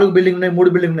 4 బిల్డింగులున్నాయి,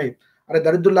 3 బిల్డింగులున్నాయి. అరే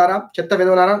దరిద్రులారా, చెత్త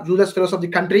విధవలారా, useless fellows of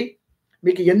the country,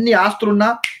 మీకు ఎన్ని ఆస్తులున్నా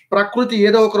ప్రకృతి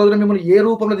ఏదో ఒక రోజున మిమ్మల్ని ఏ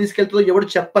రూపంలో తీసుకెళ్తుందో ఎవడు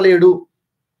చెప్పలేడు.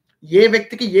 ఏ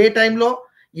వ్యక్తికి ఏ టైంలో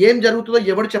ఏం జరుగుతుందో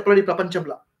ఎవడు చెప్పలేడు ఈ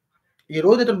ప్రపంచంలో. ఈ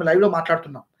రోజు ఇతను లైవ్‌లో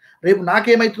మాట్లాడుతున్నాం. రేపు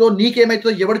నాకేమైతుందో,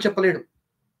 నీకేమైతుందో ఎవడు చెప్పలేడు.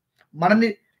 మనల్ని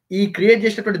ఈ క్రియేట్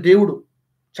చేసినటువంటి దేవుడు,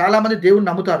 చాలామంది దేవుడిని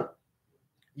నమ్ముతారు.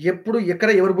 ఎప్పుడు ఎక్కడ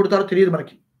ఎవరు పుడతారో తెలియదు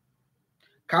మనకి.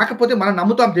 కాకపోతే మనం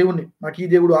నమ్ముతాం దేవుడిని. మనకి ఈ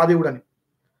దేవుడు, ఆ దేవుడు అని.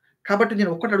 కాబట్టి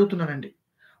నేను ఒక్కటి అడుగుతున్నానండి.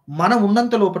 మనం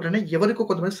ఉన్నంత లోపలనే ఎవరికో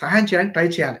కొంతమంది సహాయం చేయడానికి ట్రై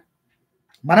చేయాలి.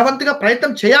 మన వంతుగా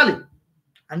ప్రయత్నం చేయాలి.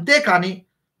 అంతేకాని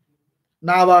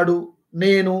నావాడు,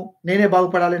 నేనే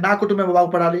బాగుపడాలి, నా కుటుంబమే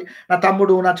బాగుపడాలి, నా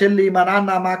తమ్ముడు, నా చెల్లి, మా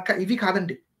నాన్న, మా అక్క, ఇవి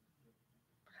కాదండి.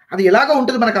 అది ఎలాగో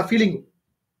ఉంటుంది మనకు ఆ ఫీలింగు.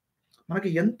 మనకి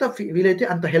ఎంత వీలైతే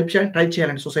అంత హెల్ప్ చేయడానికి ట్రై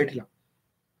చేయాలండి సొసైటీలో.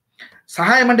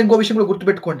 సహాయం అంటే ఇంకో విషయం కూడా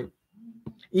గుర్తుపెట్టుకోండి.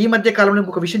 ఈ మధ్య కాలంలో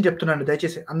ఇంకొక విషయం చెప్తున్నాను,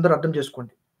 దయచేసి అందరూ అర్థం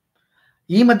చేసుకోండి.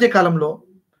 ఈ మధ్య కాలంలో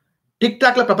టిక్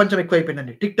టాక్‌ల ప్రపంచం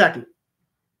ఎక్కువైపోయిందండి. టిక్ టాక్‌లు.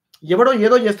 ఎవడో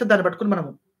ఏదో చేస్తే దాన్ని పట్టుకొని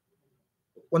మనము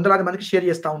వందలాది మందికి షేర్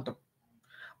చేస్తా ఉంటాం.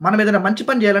 మనం ఏదైనా మంచి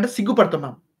పని చేయాలంటే సిగ్గుపడతాం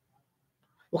మనం.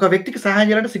 ఒక వ్యక్తికి సహాయం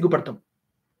చేయాలంటే సిగ్గుపడతాం.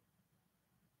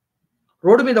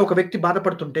 రోడ్డు మీద ఒక వ్యక్తి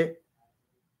బాధపడుతుంటే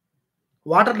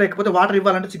వాటర్ లేకపోతే వాటర్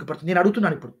ఇవ్వాలంటే సిగ్గుపడతాం. నేను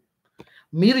అడుగుతున్నాను ఇప్పుడు.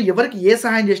 మీరు ఎవరికి ఏ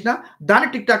సహాయం చేసినా దాన్ని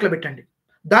టిక్ టాక్‌లో పెట్టండి.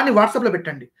 దాన్ని వాట్సాప్‌లో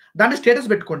పెట్టండి. దాన్ని స్టేటస్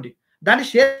పెట్టుకోండి. దాన్ని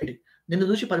షేర్ చేయండి. నిన్ను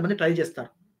చూసి 10 మంది ట్రై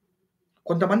చేస్తారు.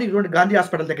 కొంతమంది ఇటువంటి గాంధీ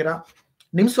హాస్పిటల్ దగ్గర,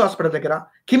 నిమ్స్ హాస్పిటల్ దగ్గర,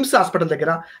 కిమ్స్ హాస్పిటల్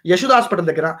దగ్గర, యశోద హాస్పిటల్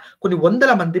దగ్గర కొన్ని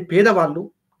వందల మంది పేదవాళ్ళు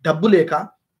డబ్బు లేక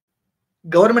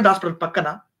గవర్నమెంట్ హాస్పిటల్ పక్కన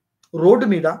రోడ్డు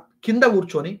మీద కింద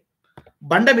కూర్చొని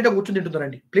బండ మీద కూర్చొని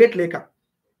తింటున్నారండి ప్లేట్ లేక.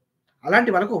 అలాంటి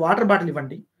వాళ్ళకు వాటర్ బాటిల్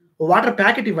ఇవ్వండి, వాటర్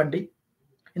ప్యాకెట్ ఇవ్వండి,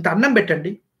 ఇంత అన్నం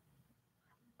పెట్టండి.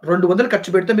 200 ఖర్చు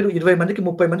పెడితే మీరు 20 మందికి,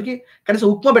 30 మందికి కనీసం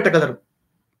ఉప్మా పెట్టగలరు.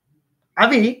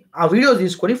 అవి ఆ వీడియో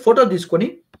తీసుకొని, ఫోటో తీసుకొని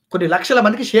కొన్ని లక్షల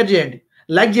మందికి షేర్ చేయండి.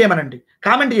 లైక్ చేయమనండి,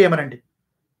 కామెంట్ చేయమనండి.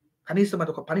 కనీసం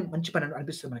అదొక పని, మంచి పని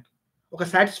అనిపిస్తుంది మనకి. ఒక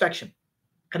సాటిస్ఫాక్షన్.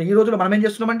 కానీ ఈ రోజుల్లో మనం ఏం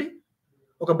చేస్తున్నామండి?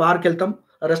 ఒక బార్‌కెళ్తాం,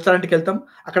 రెస్టారెంట్‌కెళ్తాం,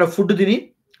 అక్కడ ఫుడ్ తిని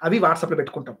అవి వాట్సాప్‌లో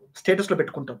పెట్టుకుంటాం, స్టేటస్‌లో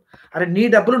పెట్టుకుంటాం. అరే నీ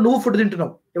డబ్బులు నువ్వు ఫుడ్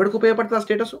తింటున్నావు. ఎవడికి ఉపయోగపడుతది ఆ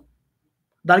స్టేటసు?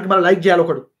 దానికి మళ్ళీ లైక్ చేయాలి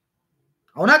ఒకడు.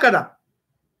 అవునా కదా?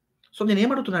 సో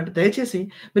నేనేమడుగుతున్నా అంటే దయచేసి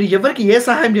మీరు ఎవరికి ఏ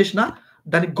సహాయం చేసినా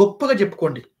దాన్ని గొప్పగా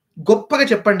చెప్పుకోండి. గొప్పగా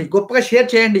చెప్పండి. గొప్పగా షేర్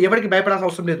చేయండి. ఎవరికీ భయపడాల్సిన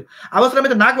అవసరం లేదు.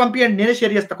 అవసరమైతే నాకు పంపియండి. నేనే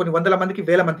షేర్ చేస్తా కొన్ని వందల మందికి,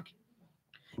 వేల మందికి.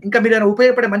 ఇంకా మీరేమైనా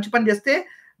ఉపయోగపడే మంచి పని చేస్తే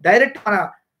డైరెక్ట్ మన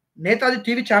నేతాజీ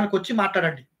టీవీ ఛానెల్‌కొచ్చి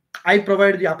మాట్లాడండి. I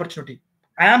provide the opportunity.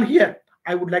 I am here.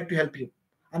 I would like to help you.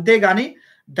 అంతేగాని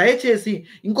దయచేసి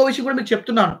ఇంకో విషయం కూడా మీకు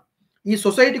చెప్తున్నాను. ఈ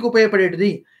సొసైటీకి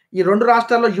ఉపయోగపడేటిది, ఈ 2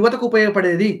 రాష్ట్రాల్లో యువతకు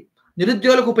ఉపయోగపడేది,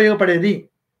 నిరుద్యోగులకు ఉపయోగపడేది,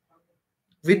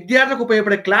 విద్యార్థులకు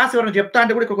ఉపయోగపడే క్లాస్ ఎవరైనా చెప్తా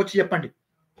అంటే కూడా ఇక్కడికొచ్చి చెప్పండి.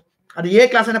 అది ఏ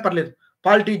క్లాస్ అయినా పర్లేదు.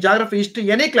 Polity, geography, history,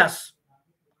 any class.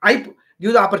 I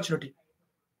give the opportunity.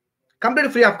 Complete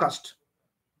free of cost.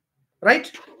 Right?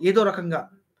 ఏదో రకంగా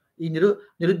ఈ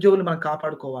నిరుద్యోగులు మనం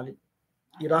కాపాడుకోవాలి.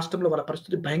 ఈ రాష్ట్రంలో వాళ్ళ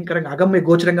పరిస్థితి భయంకరంగా అగమ్య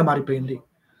గోచరంగా మారిపోయింది.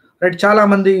 రైట్? చాలా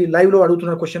మంది లైవ్‌లో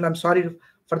అడుగుతున్న question. I'm sorry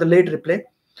for the late reply.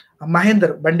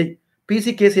 Mahender బండి,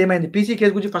 పీసీ కేస్ ఏమైంది? పీసీ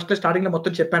కేస్ గురించి ఫస్ట్ స్టార్టింగ్‌లో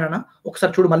మొత్తం చెప్పానన్నా.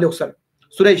 ఒకసారి చూడు మళ్ళీ ఒకసారి.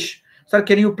 Suresh, sir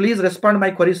can you please respond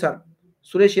my query sir.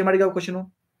 Suresh ఏం అడిగావు question?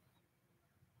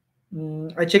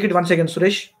 I check it once again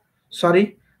Suresh. Sorry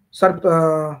sir.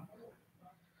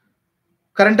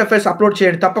 Current affairs upload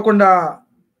చేయండి తప్పకుండా.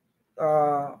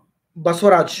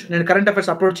 బస్వరాజ్, నేను కరెంట్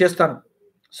అఫైర్స్ అప్లోడ్ చేస్తాను.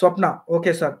 స్వప్న,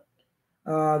 okay sir.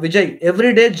 Vijay,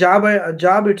 every day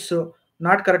job it's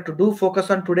not correct. Do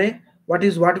focus on today. What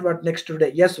next today?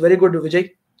 Yes, very good Vijay,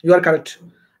 you are correct.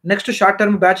 Next short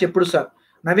term batch ఎప్పుడు sir?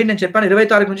 Naveen, నేను చెప్పాను 20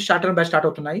 తారీఖు నుంచి short term batch start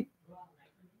అవుతున్నాయి.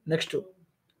 Next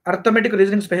arithmetic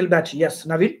reasoning special batch. Yes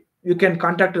Naveen, you can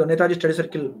contact Netaji study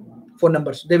circle phone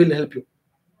numbers, they will help you.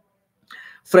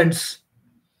 Friends,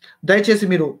 దయచేసి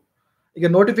మీరు ఇక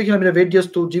notification మీద వెయిట్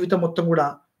చేస్తూ జీవితం మొత్తం కూడా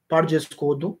పాడు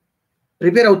చేసుకోవద్దు.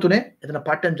 ప్రిపేర్ అవుతూనే ఏదైనా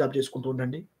పార్ట్ టైం జాబ్ చేసుకుంటూ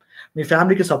ఉండండి. మీ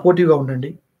ఫ్యామిలీకి సపోర్టివ్గా ఉండండి.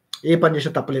 ఏ పని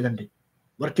చేసినా తప్పలేదండి.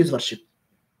 Work is worship.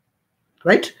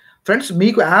 Right friends,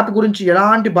 మీకు యాప్ గురించి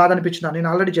ఎలాంటి బాధ అనిపించినా నేను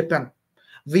ఆల్రెడీ చెప్పాను.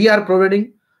 We are providing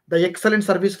the excellent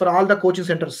service for all the coaching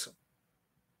centres.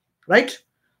 Right?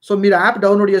 So మీరు యాప్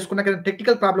డౌన్లోడ్ చేసుకున్నాక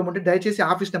టెక్నికల్ ప్రాబ్లం ఉంటే దయచేసి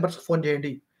ఆఫీస్ నెంబర్స్కి ఫోన్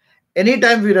చేయండి. Any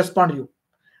time we respond you.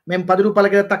 మేము 10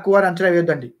 రూపాయలకి తక్కువ అని అంచనా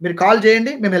వేయొద్దండి. మీరు కాల్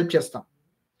చేయండి, మేము హెల్ప్ చేస్తాం.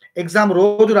 ఎగ్జామ్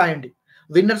రోజు రాయండి.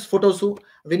 Winners photos,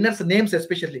 winners names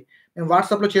especially మేము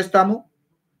వాట్సాప్లో చేస్తాము,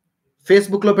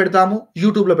 ఫేస్బుక్లో పెడతాము,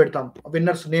 యూట్యూబ్లో పెడతాము.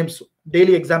 విన్నర్స్ నేమ్స్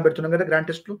డైలీ ఎగ్జామ్ పెడుతున్నాం కదా, గ్రాండ్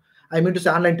టెస్ట్లు, I mean to say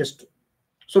online test.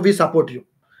 So we support you.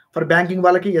 For banking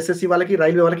వాళ్ళకి, ఎస్ఎస్సి వాళ్ళకి,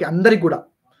 రైల్వే వాళ్ళకి అందరికి కూడా.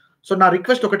 సో నా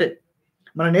రిక్వెస్ట్ ఒకటే,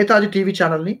 మన నేతాజీ టీవీ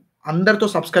ఛానల్‌ని అందరితో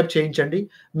సబ్స్క్రైబ్ చేయించండి.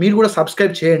 మీరు కూడా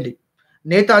సబ్స్క్రైబ్ చేయండి.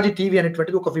 నేతాజీ టీవీ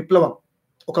అనేటువంటిది ఒక విప్లవం,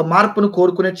 ఒక మార్పును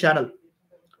కోరుకునే ఛానల్.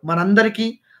 మనందరికీ,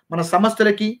 మన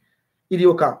సమస్యలకి ఇది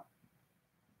ఒక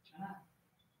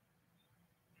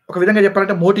విధంగా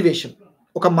చెప్పాలంటే మోటివేషన్,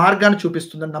 ఒక మార్గాన్ని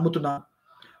చూపిస్తుందని నమ్ముతున్నాను.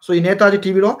 సో ఈ నేతాజీ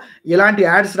టీవీలో ఎలాంటి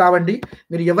యాడ్స్ రావండి.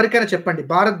 మీరు ఎవరికైనా చెప్పండి.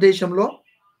 భారతదేశంలో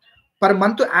పర్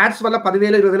మంత్ యాడ్స్ వల్ల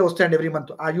 10,000, 20,000 వస్తాయండి ఎవ్రీ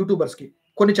మంత్ ఆ యూట్యూబర్స్‌కి,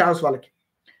 కొన్ని ఛానల్స్ వాళ్ళకి.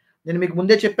 నేను మీకు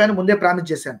ముందే చెప్పాను, ముందే ప్రామిస్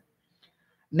చేశాను.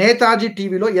 నేతాజీ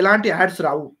టీవీలో ఎలాంటి యాడ్స్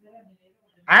రావు.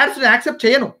 యాడ్స్‌ని యాక్సెప్ట్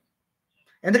చేయను.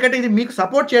 ఎందుకంటే ఇది మీకు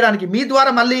సపోర్ట్ చేయడానికి. మీ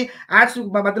ద్వారా మళ్ళీ యాడ్స్,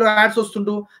 మధ్యలో యాడ్స్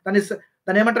వస్తుంటూ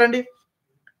దాన్ని ఏమంటారండి,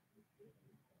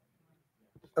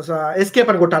 ఎస్కేప్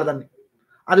అని కొట్టాలి దాన్ని.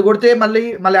 అది కొడితే మళ్ళీ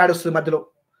యాడ్ వస్తుంది మధ్యలో.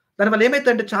 దానివల్ల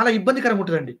ఏమైతుందంటే చాలా ఇబ్బందికరంగా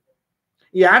ఉంటుందండి.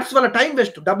 ఈ యాడ్స్ వల్ల టైం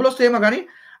వేస్ట్. డబ్బులు వస్తాయేమో కానీ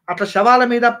అట్లా శవాల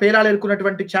మీద పేలాలు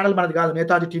ఎరుకున్నటువంటి ఛానల్ మనది కాదు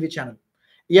నేతాజీ టీవీ ఛానల్.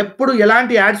 ఎప్పుడు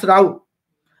ఎలాంటి యాడ్స్ రావు.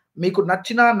 మీకు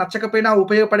నచ్చినా నచ్చకపోయినా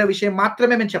ఉపయోగపడే విషయం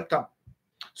మాత్రమే మేము చెప్తాం.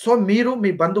 సో మీరు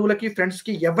మీ బంధువులకి,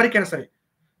 ఫ్రెండ్స్‌కి ఎవరికైనా సరే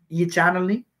ఈ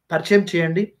ఛానల్‌ని పరిచయం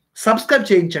చేయండి, సబ్స్క్రైబ్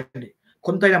చేయించండి.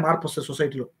 కొంతైనా మార్పు వస్తుంది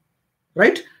సొసైటీలో.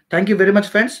 Right? Thank you very much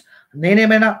friends.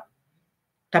 నేనేమైనా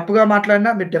తప్పుగా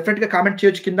మాట్లాడినా మీరు డెఫినెట్‌గా కామెంట్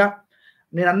చేయొచ్చు కింద.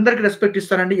 నేను అందరికి రెస్పెక్ట్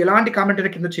ఇస్తానండి. ఎలాంటి కామెంట్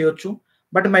అయినా కింద చేయొచ్చు.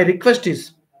 బట్ మై రిక్వెస్ట్ ఈజ్,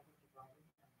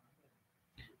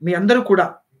 మీ అందరూ కూడా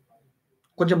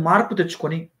కొంచెం మార్పు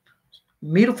తెచ్చుకొని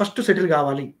మీరు ఫస్ట్ సెటిల్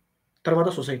కావాలి, తర్వాత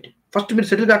సొసైటీ. ఫస్ట్ మీరు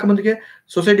సెటిల్ కాకముందుకే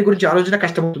సొసైటీ గురించి ఆలోచన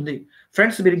కష్టమవుతుంది.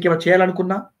 ఫ్రెండ్స్, మీరు ఇంకేమైనా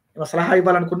చేయాలనుకున్నా, ఏమైనా సలహా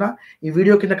ఇవ్వాలనుకున్నా ఈ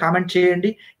వీడియో కింద కామెంట్ చేయండి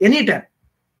any time.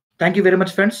 Thank you very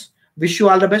much friends. Wish you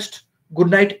all the best.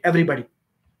 Good night everybody.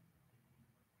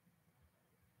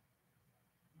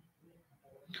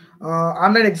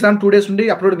 Online exam 2 days నుండి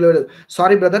అప్లోడ్ లేదు.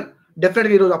 సారీ బ్రదర్,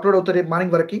 డెఫినెట్‌గా ఈరోజు అప్లోడ్ అవుతుంది రేపు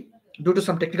మార్నింగ్ వరకు. Due to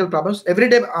some technical problems every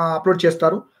day upload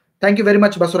చేస్తారు. Thank you very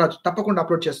much Basavaraj. తప్పకుండా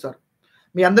upload చేస్తారు.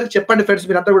 మీ అందరికి చెప్పండి ఫ్రెండ్స్,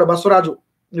 మీరందరూ కూడా బసవరాజు,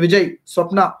 విజయ్,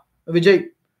 స్వప్న, విజయ్,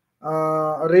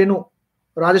 రేణు,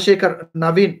 రాజశేఖర్,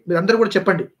 నవీన్, మీరందరూ కూడా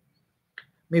చెప్పండి.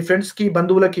 మీ ఫ్రెండ్స్‌కి,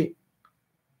 బంధువులకి,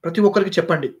 ప్రతి ఒక్కరికి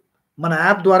చెప్పండి. మన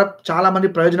యాప్ ద్వారా చాలా మంది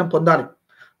ప్రయోజనం పొందాలి.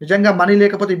 నిజంగా మనీ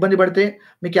లేకపోతే ఇబ్బంది పడితే,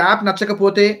 మీకు యాప్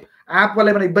నచ్చకపోతే, యాప్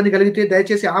వల్ల ఏమైనా ఇబ్బంది కలిగితే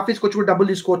దయచేసి ఆఫీస్‌కి వచ్చి కూడా డబ్బులు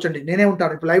తీసుకోవచ్చండి. నేనే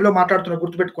ఉంటాను. ఇప్పుడు లైవ్‌లో మాట్లాడుతున్నా,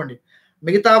 గుర్తుపెట్టుకోండి.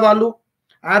 మిగతా వాళ్ళు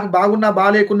యాప్ బాగున్నా,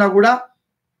 బాలేకున్నా కూడా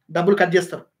డబ్బులు కట్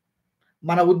చేస్తారు.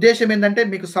 మన ఉద్దేశ్యం ఏందంటే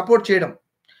మీకు సపోర్ట్ చేయడం.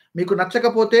 మీకు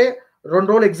నచ్చకపోతే 2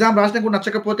 రోజులు ఎగ్జామ్ రాసినా కూడా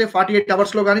నచ్చకపోతే 48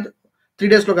 అవర్స్‌లో గాని, 3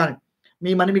 days‌లో గాని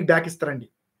మీ మనీ మీకు బ్యాక్ ఇస్తారండి.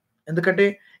 ఎందుకంటే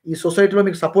ఈ సొసైటీలో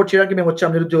మీకు సపోర్ట్ చేయడానికి మేము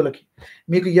వచ్చాం నిరుద్యోగులకి.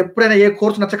 మీకు ఎప్పుడైనా ఏ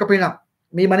కోర్స్ నచ్చకపోయినా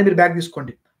మీ మనీ మీరు బ్యాక్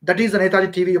తీసుకోండి. That is the Netaji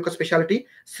TV యొక్క స్పెషాలిటీ.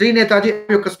 శ్రీ నేతాజీ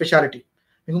యొక్క స్పెషాలిటీ.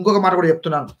 మీకు ఇంకొక మాట కూడా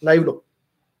చెప్తున్నాను లైవ్‌లో.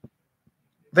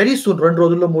 వెరీ సూన్ 2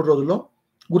 రోజుల్లో, 3 రోజుల్లో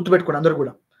గుర్తుపెట్టుకోండి అందరూ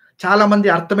కూడా. చాలా మంది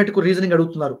అర్థమెటిక్ రీజనింగ్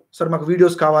అడుగుతున్నారు. సార్ మాకు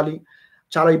వీడియోస్ కావాలి,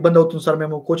 చాలా ఇబ్బంది అవుతుంది సార్,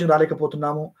 మేము కోచింగ్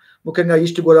రాలేకపోతున్నాము. ముఖ్యంగా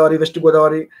ఈస్ట్ గోదావరి, వెస్ట్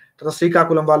గోదావరి, తర్వాత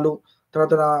శ్రీకాకుళం వాళ్ళు,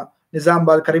 తర్వాత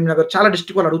నిజామాబాద్, కరీంనగర్, చాలా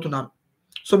డిస్ట్రిక్ట్ వాళ్ళు అడుగుతున్నారు.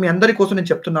 సో మీ అందరి కోసం నేను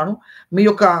చెప్తున్నాను. మీ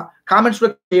యొక్క కామెంట్స్‌లో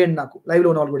చేయండి నాకు, లైవ్‌లో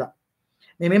ఉన్న వాళ్ళు కూడా.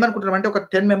 మేమేమనుకుంటున్నామంటే ఒక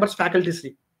 10 మెంబర్స్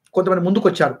ఫ్యాకల్టీస్‌ని కొంతమంది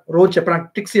ముందుకొచ్చారు రోజు చెప్పడానికి,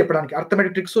 ట్రిక్స్ చెప్పడానికి,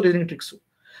 అర్థమెటిక్ ట్రిక్స్, రీజనింగ్ ట్రిక్స్.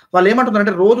 వాళ్ళు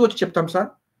ఏమంటున్నారంటే రోజు వచ్చి చెప్తాం సార్,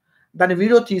 దాన్ని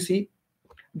వీడియో తీసి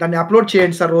దాన్ని అప్లోడ్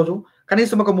చేయండి సార్ రోజు.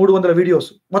 కనీసం ఒక 300 వీడియోస్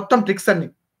మొత్తం ట్రిక్స్ అన్ని.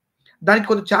 దానికి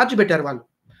కొంచెం ఛార్జ్ పెట్టారు వాళ్ళు.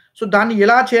 సో దాన్ని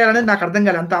ఎలా చేయాలనేది నాకు అర్థం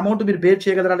కాలేదు. అంత అమౌంట్ మీరు బేర్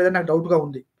చేయగలరా లేదని నాకు డౌట్‌గా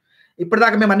ఉంది.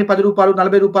 ఇప్పటిదాకా మేము అన్ని ₹10,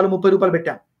 ₹40, ₹30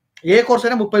 పెట్టాం. ఏ కోర్స్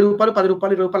అయినా ₹30, ₹10,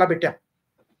 ₹20 అలా పెట్టాం.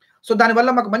 సో దానివల్ల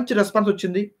మాకు మంచి రెస్పాన్స్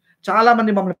వచ్చింది. చాలా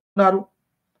మంది మమ్మల్ని ఉన్నారు.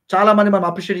 చాలా మంది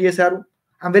మమ్మల్ని అప్రిషియేట్ చేశారు.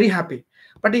 I'm very happy.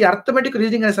 బట్ ఈ అర్థమెటిక్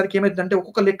రీజనింగ్ అనేసరికి ఏమైతుందంటే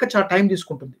ఒక్కొక్క లెక్క చాలా టైం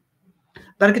తీసుకుంటుంది.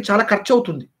 దానికి చాలా ఖర్చు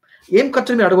అవుతుంది. ఏం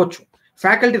ఖర్చు మీరు అడగొచ్చు.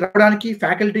 ఫ్యాకల్టీ రావడానికి,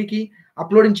 ఫ్యాకల్టీకి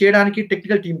అప్లోడింగ్ చేయడానికి,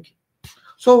 టెక్నికల్ టీమ్‌కి.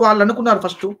 సో వాళ్ళు అనుకున్నారు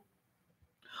ఫస్టు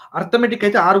అర్థమెటిక్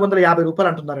అయితే ₹650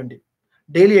 అంటున్నారండి.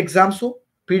 Daily exams,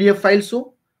 PDF files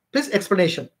plus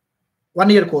explanation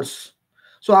 1 year course.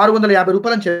 So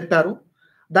 ₹650 అని చెప్పారు.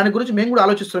 దాని గురించి మేము కూడా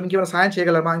ఆలోచిస్తున్నాం. ఇంకేమైనా సహాయం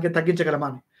చేయగలమా? ఇంకేం తగ్గించగలమా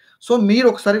అని. సో మీరు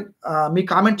ఒకసారి మీ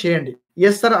కామెంట్ చేయండి.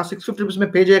 యెస్ సార్, ఆ ₹650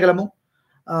 మేము పే చేయగలము.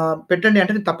 పెట్టండి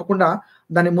అంటే నేను తప్పకుండా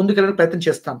దాన్ని ముందుకెళ్ళడానికి ప్రయత్నం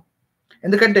చేస్తాను.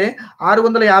 ఎందుకంటే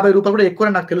 ₹650 కూడా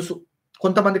ఎక్కువని నాకు తెలుసు.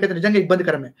 కొంతమందికైతే నిజంగా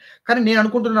ఇబ్బందికరమే. కానీ నేను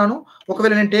అనుకుంటున్నాను,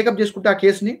 ఒకవేళ నేను టేకప్ చేసుకుంటే ఆ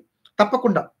కేస్‌ని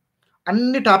తప్పకుండా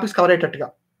అన్ని టాపిక్స్ కవర్ అయ్యేటట్టుగా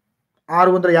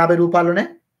 ₹650లోనే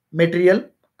మెటీరియల్,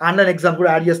 ఆన్‌లైన్ ఎగ్జామ్ కూడా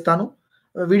యాడ్ చేస్తాను.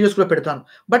 వీడియోస్ కూడా పెడతాను.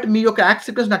 బట్ మీ యొక్క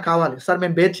యాక్సెప్టెన్స్ నాకు కావాలి. సార్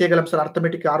మేము బేర్ చేయగలం సార్,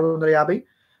 అర్థమెటిక్ 650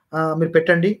 మీరు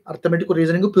పెట్టండి. Arithmetic,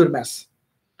 reasoning, pure maths.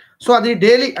 So అది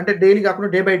డైలీ, అంటే డైలీ కాకుండా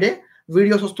డే బై డే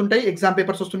వీడియోస్ వస్తుంటాయి, ఎగ్జామ్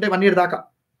పేపర్స్ వస్తుంటాయి 1 year దాకా.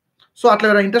 సో అట్లా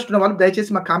ఎవరైనా ఇంట్రెస్ట్ ఉన్న వాళ్ళు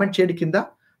దయచేసి మాకు కామెంట్ చేయండి కింద.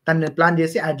 దాన్ని నేను ప్లాన్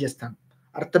చేసి యాడ్ చేస్తాను.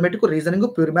 అర్థమెటిక్, రీజనింగ్,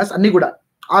 ప్యూర్ మ్యాథ్స్ అన్నీ కూడా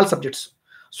all subjects.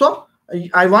 So,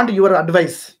 I want your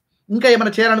advice. ఇంకా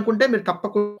ఏమైనా చేయాలనుకుంటే మీరు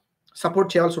తప్పకుండా సపోర్ట్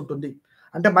చేయాల్సి ఉంటుంది.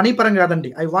 అంటే మనీ పరంగా కాదండి.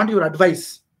 I want your advice.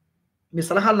 మీ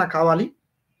సలహాలు నాకు కావాలి.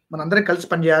 మనందరం కలిసి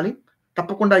పనిచేయాలి.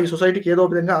 తప్పకుండా ఈ సొసైటీకి ఏదో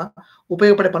ఒక విధంగా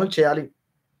ఉపయోగపడే పనులు చేయాలి.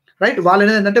 రైట్?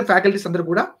 వాళ్ళనేది ఏంటంటే ఫ్యాకల్టీస్ అందరూ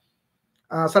కూడా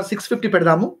సార్ 650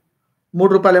 పెడదాము. రూ.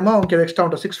 3 ఇంకేదో ఎక్స్ట్రా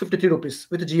ఉంటుంది. రూ. 653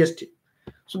 విత్ జీఎస్టీ.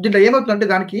 సో, దీంట్లో ఏమవుతుందంటే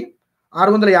దానికి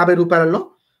రూ. 650లో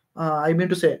ఐ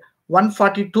మీన్ టు సే రూ.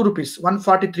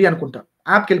 143 అనుకుంటా.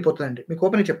 యాప్‌కెళ్ళిపోతదండి. మీకు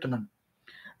ఓపెన్‌గా చెప్తున్నాను.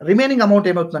 రిమైనింగ్ అమౌంట్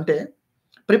ఏమవుతుందంటే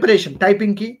ప్రిపరేషన్,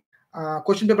 టైపింగ్‌కి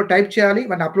క్వెషన్ పేపర్ టైప్ చేయాలి.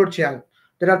 వాటిని అప్‌లోడ్ చేయాలి.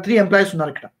 There are 3 employees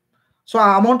ఉన్నారిక్కడ. సో, ఆ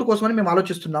అమౌంట్ కోసమని మేము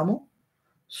ఆలోచిస్తున్నాము.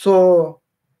 సో,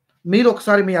 మీరు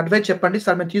ఒకసారి మీ అడ్వైస్ చెప్పండి.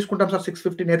 సార్ మేము తీసుకుంటాం సార్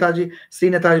 650 నేతాజీ, శ్రీ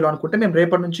నేతాజీలో అనుకుంటే మేము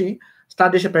రేపటి నుంచి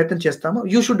స్టార్ట్ చేసే ప్రయత్నం చేస్తాము.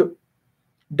 You should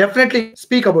definitely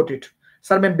speak about it.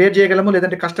 Sir మేము బేర్ చేయగలము.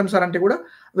 లేదంటే కష్టం సార్ అంటే కూడా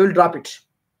we will drop it.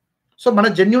 So, మన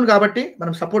జెన్యూన్ కాబట్టి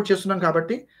మనం సపోర్ట్ చేస్తున్నాం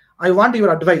కాబట్టి I want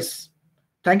your advice.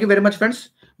 Thank you very much friends.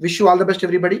 Wish you all the best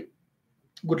everybody.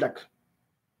 Good luck.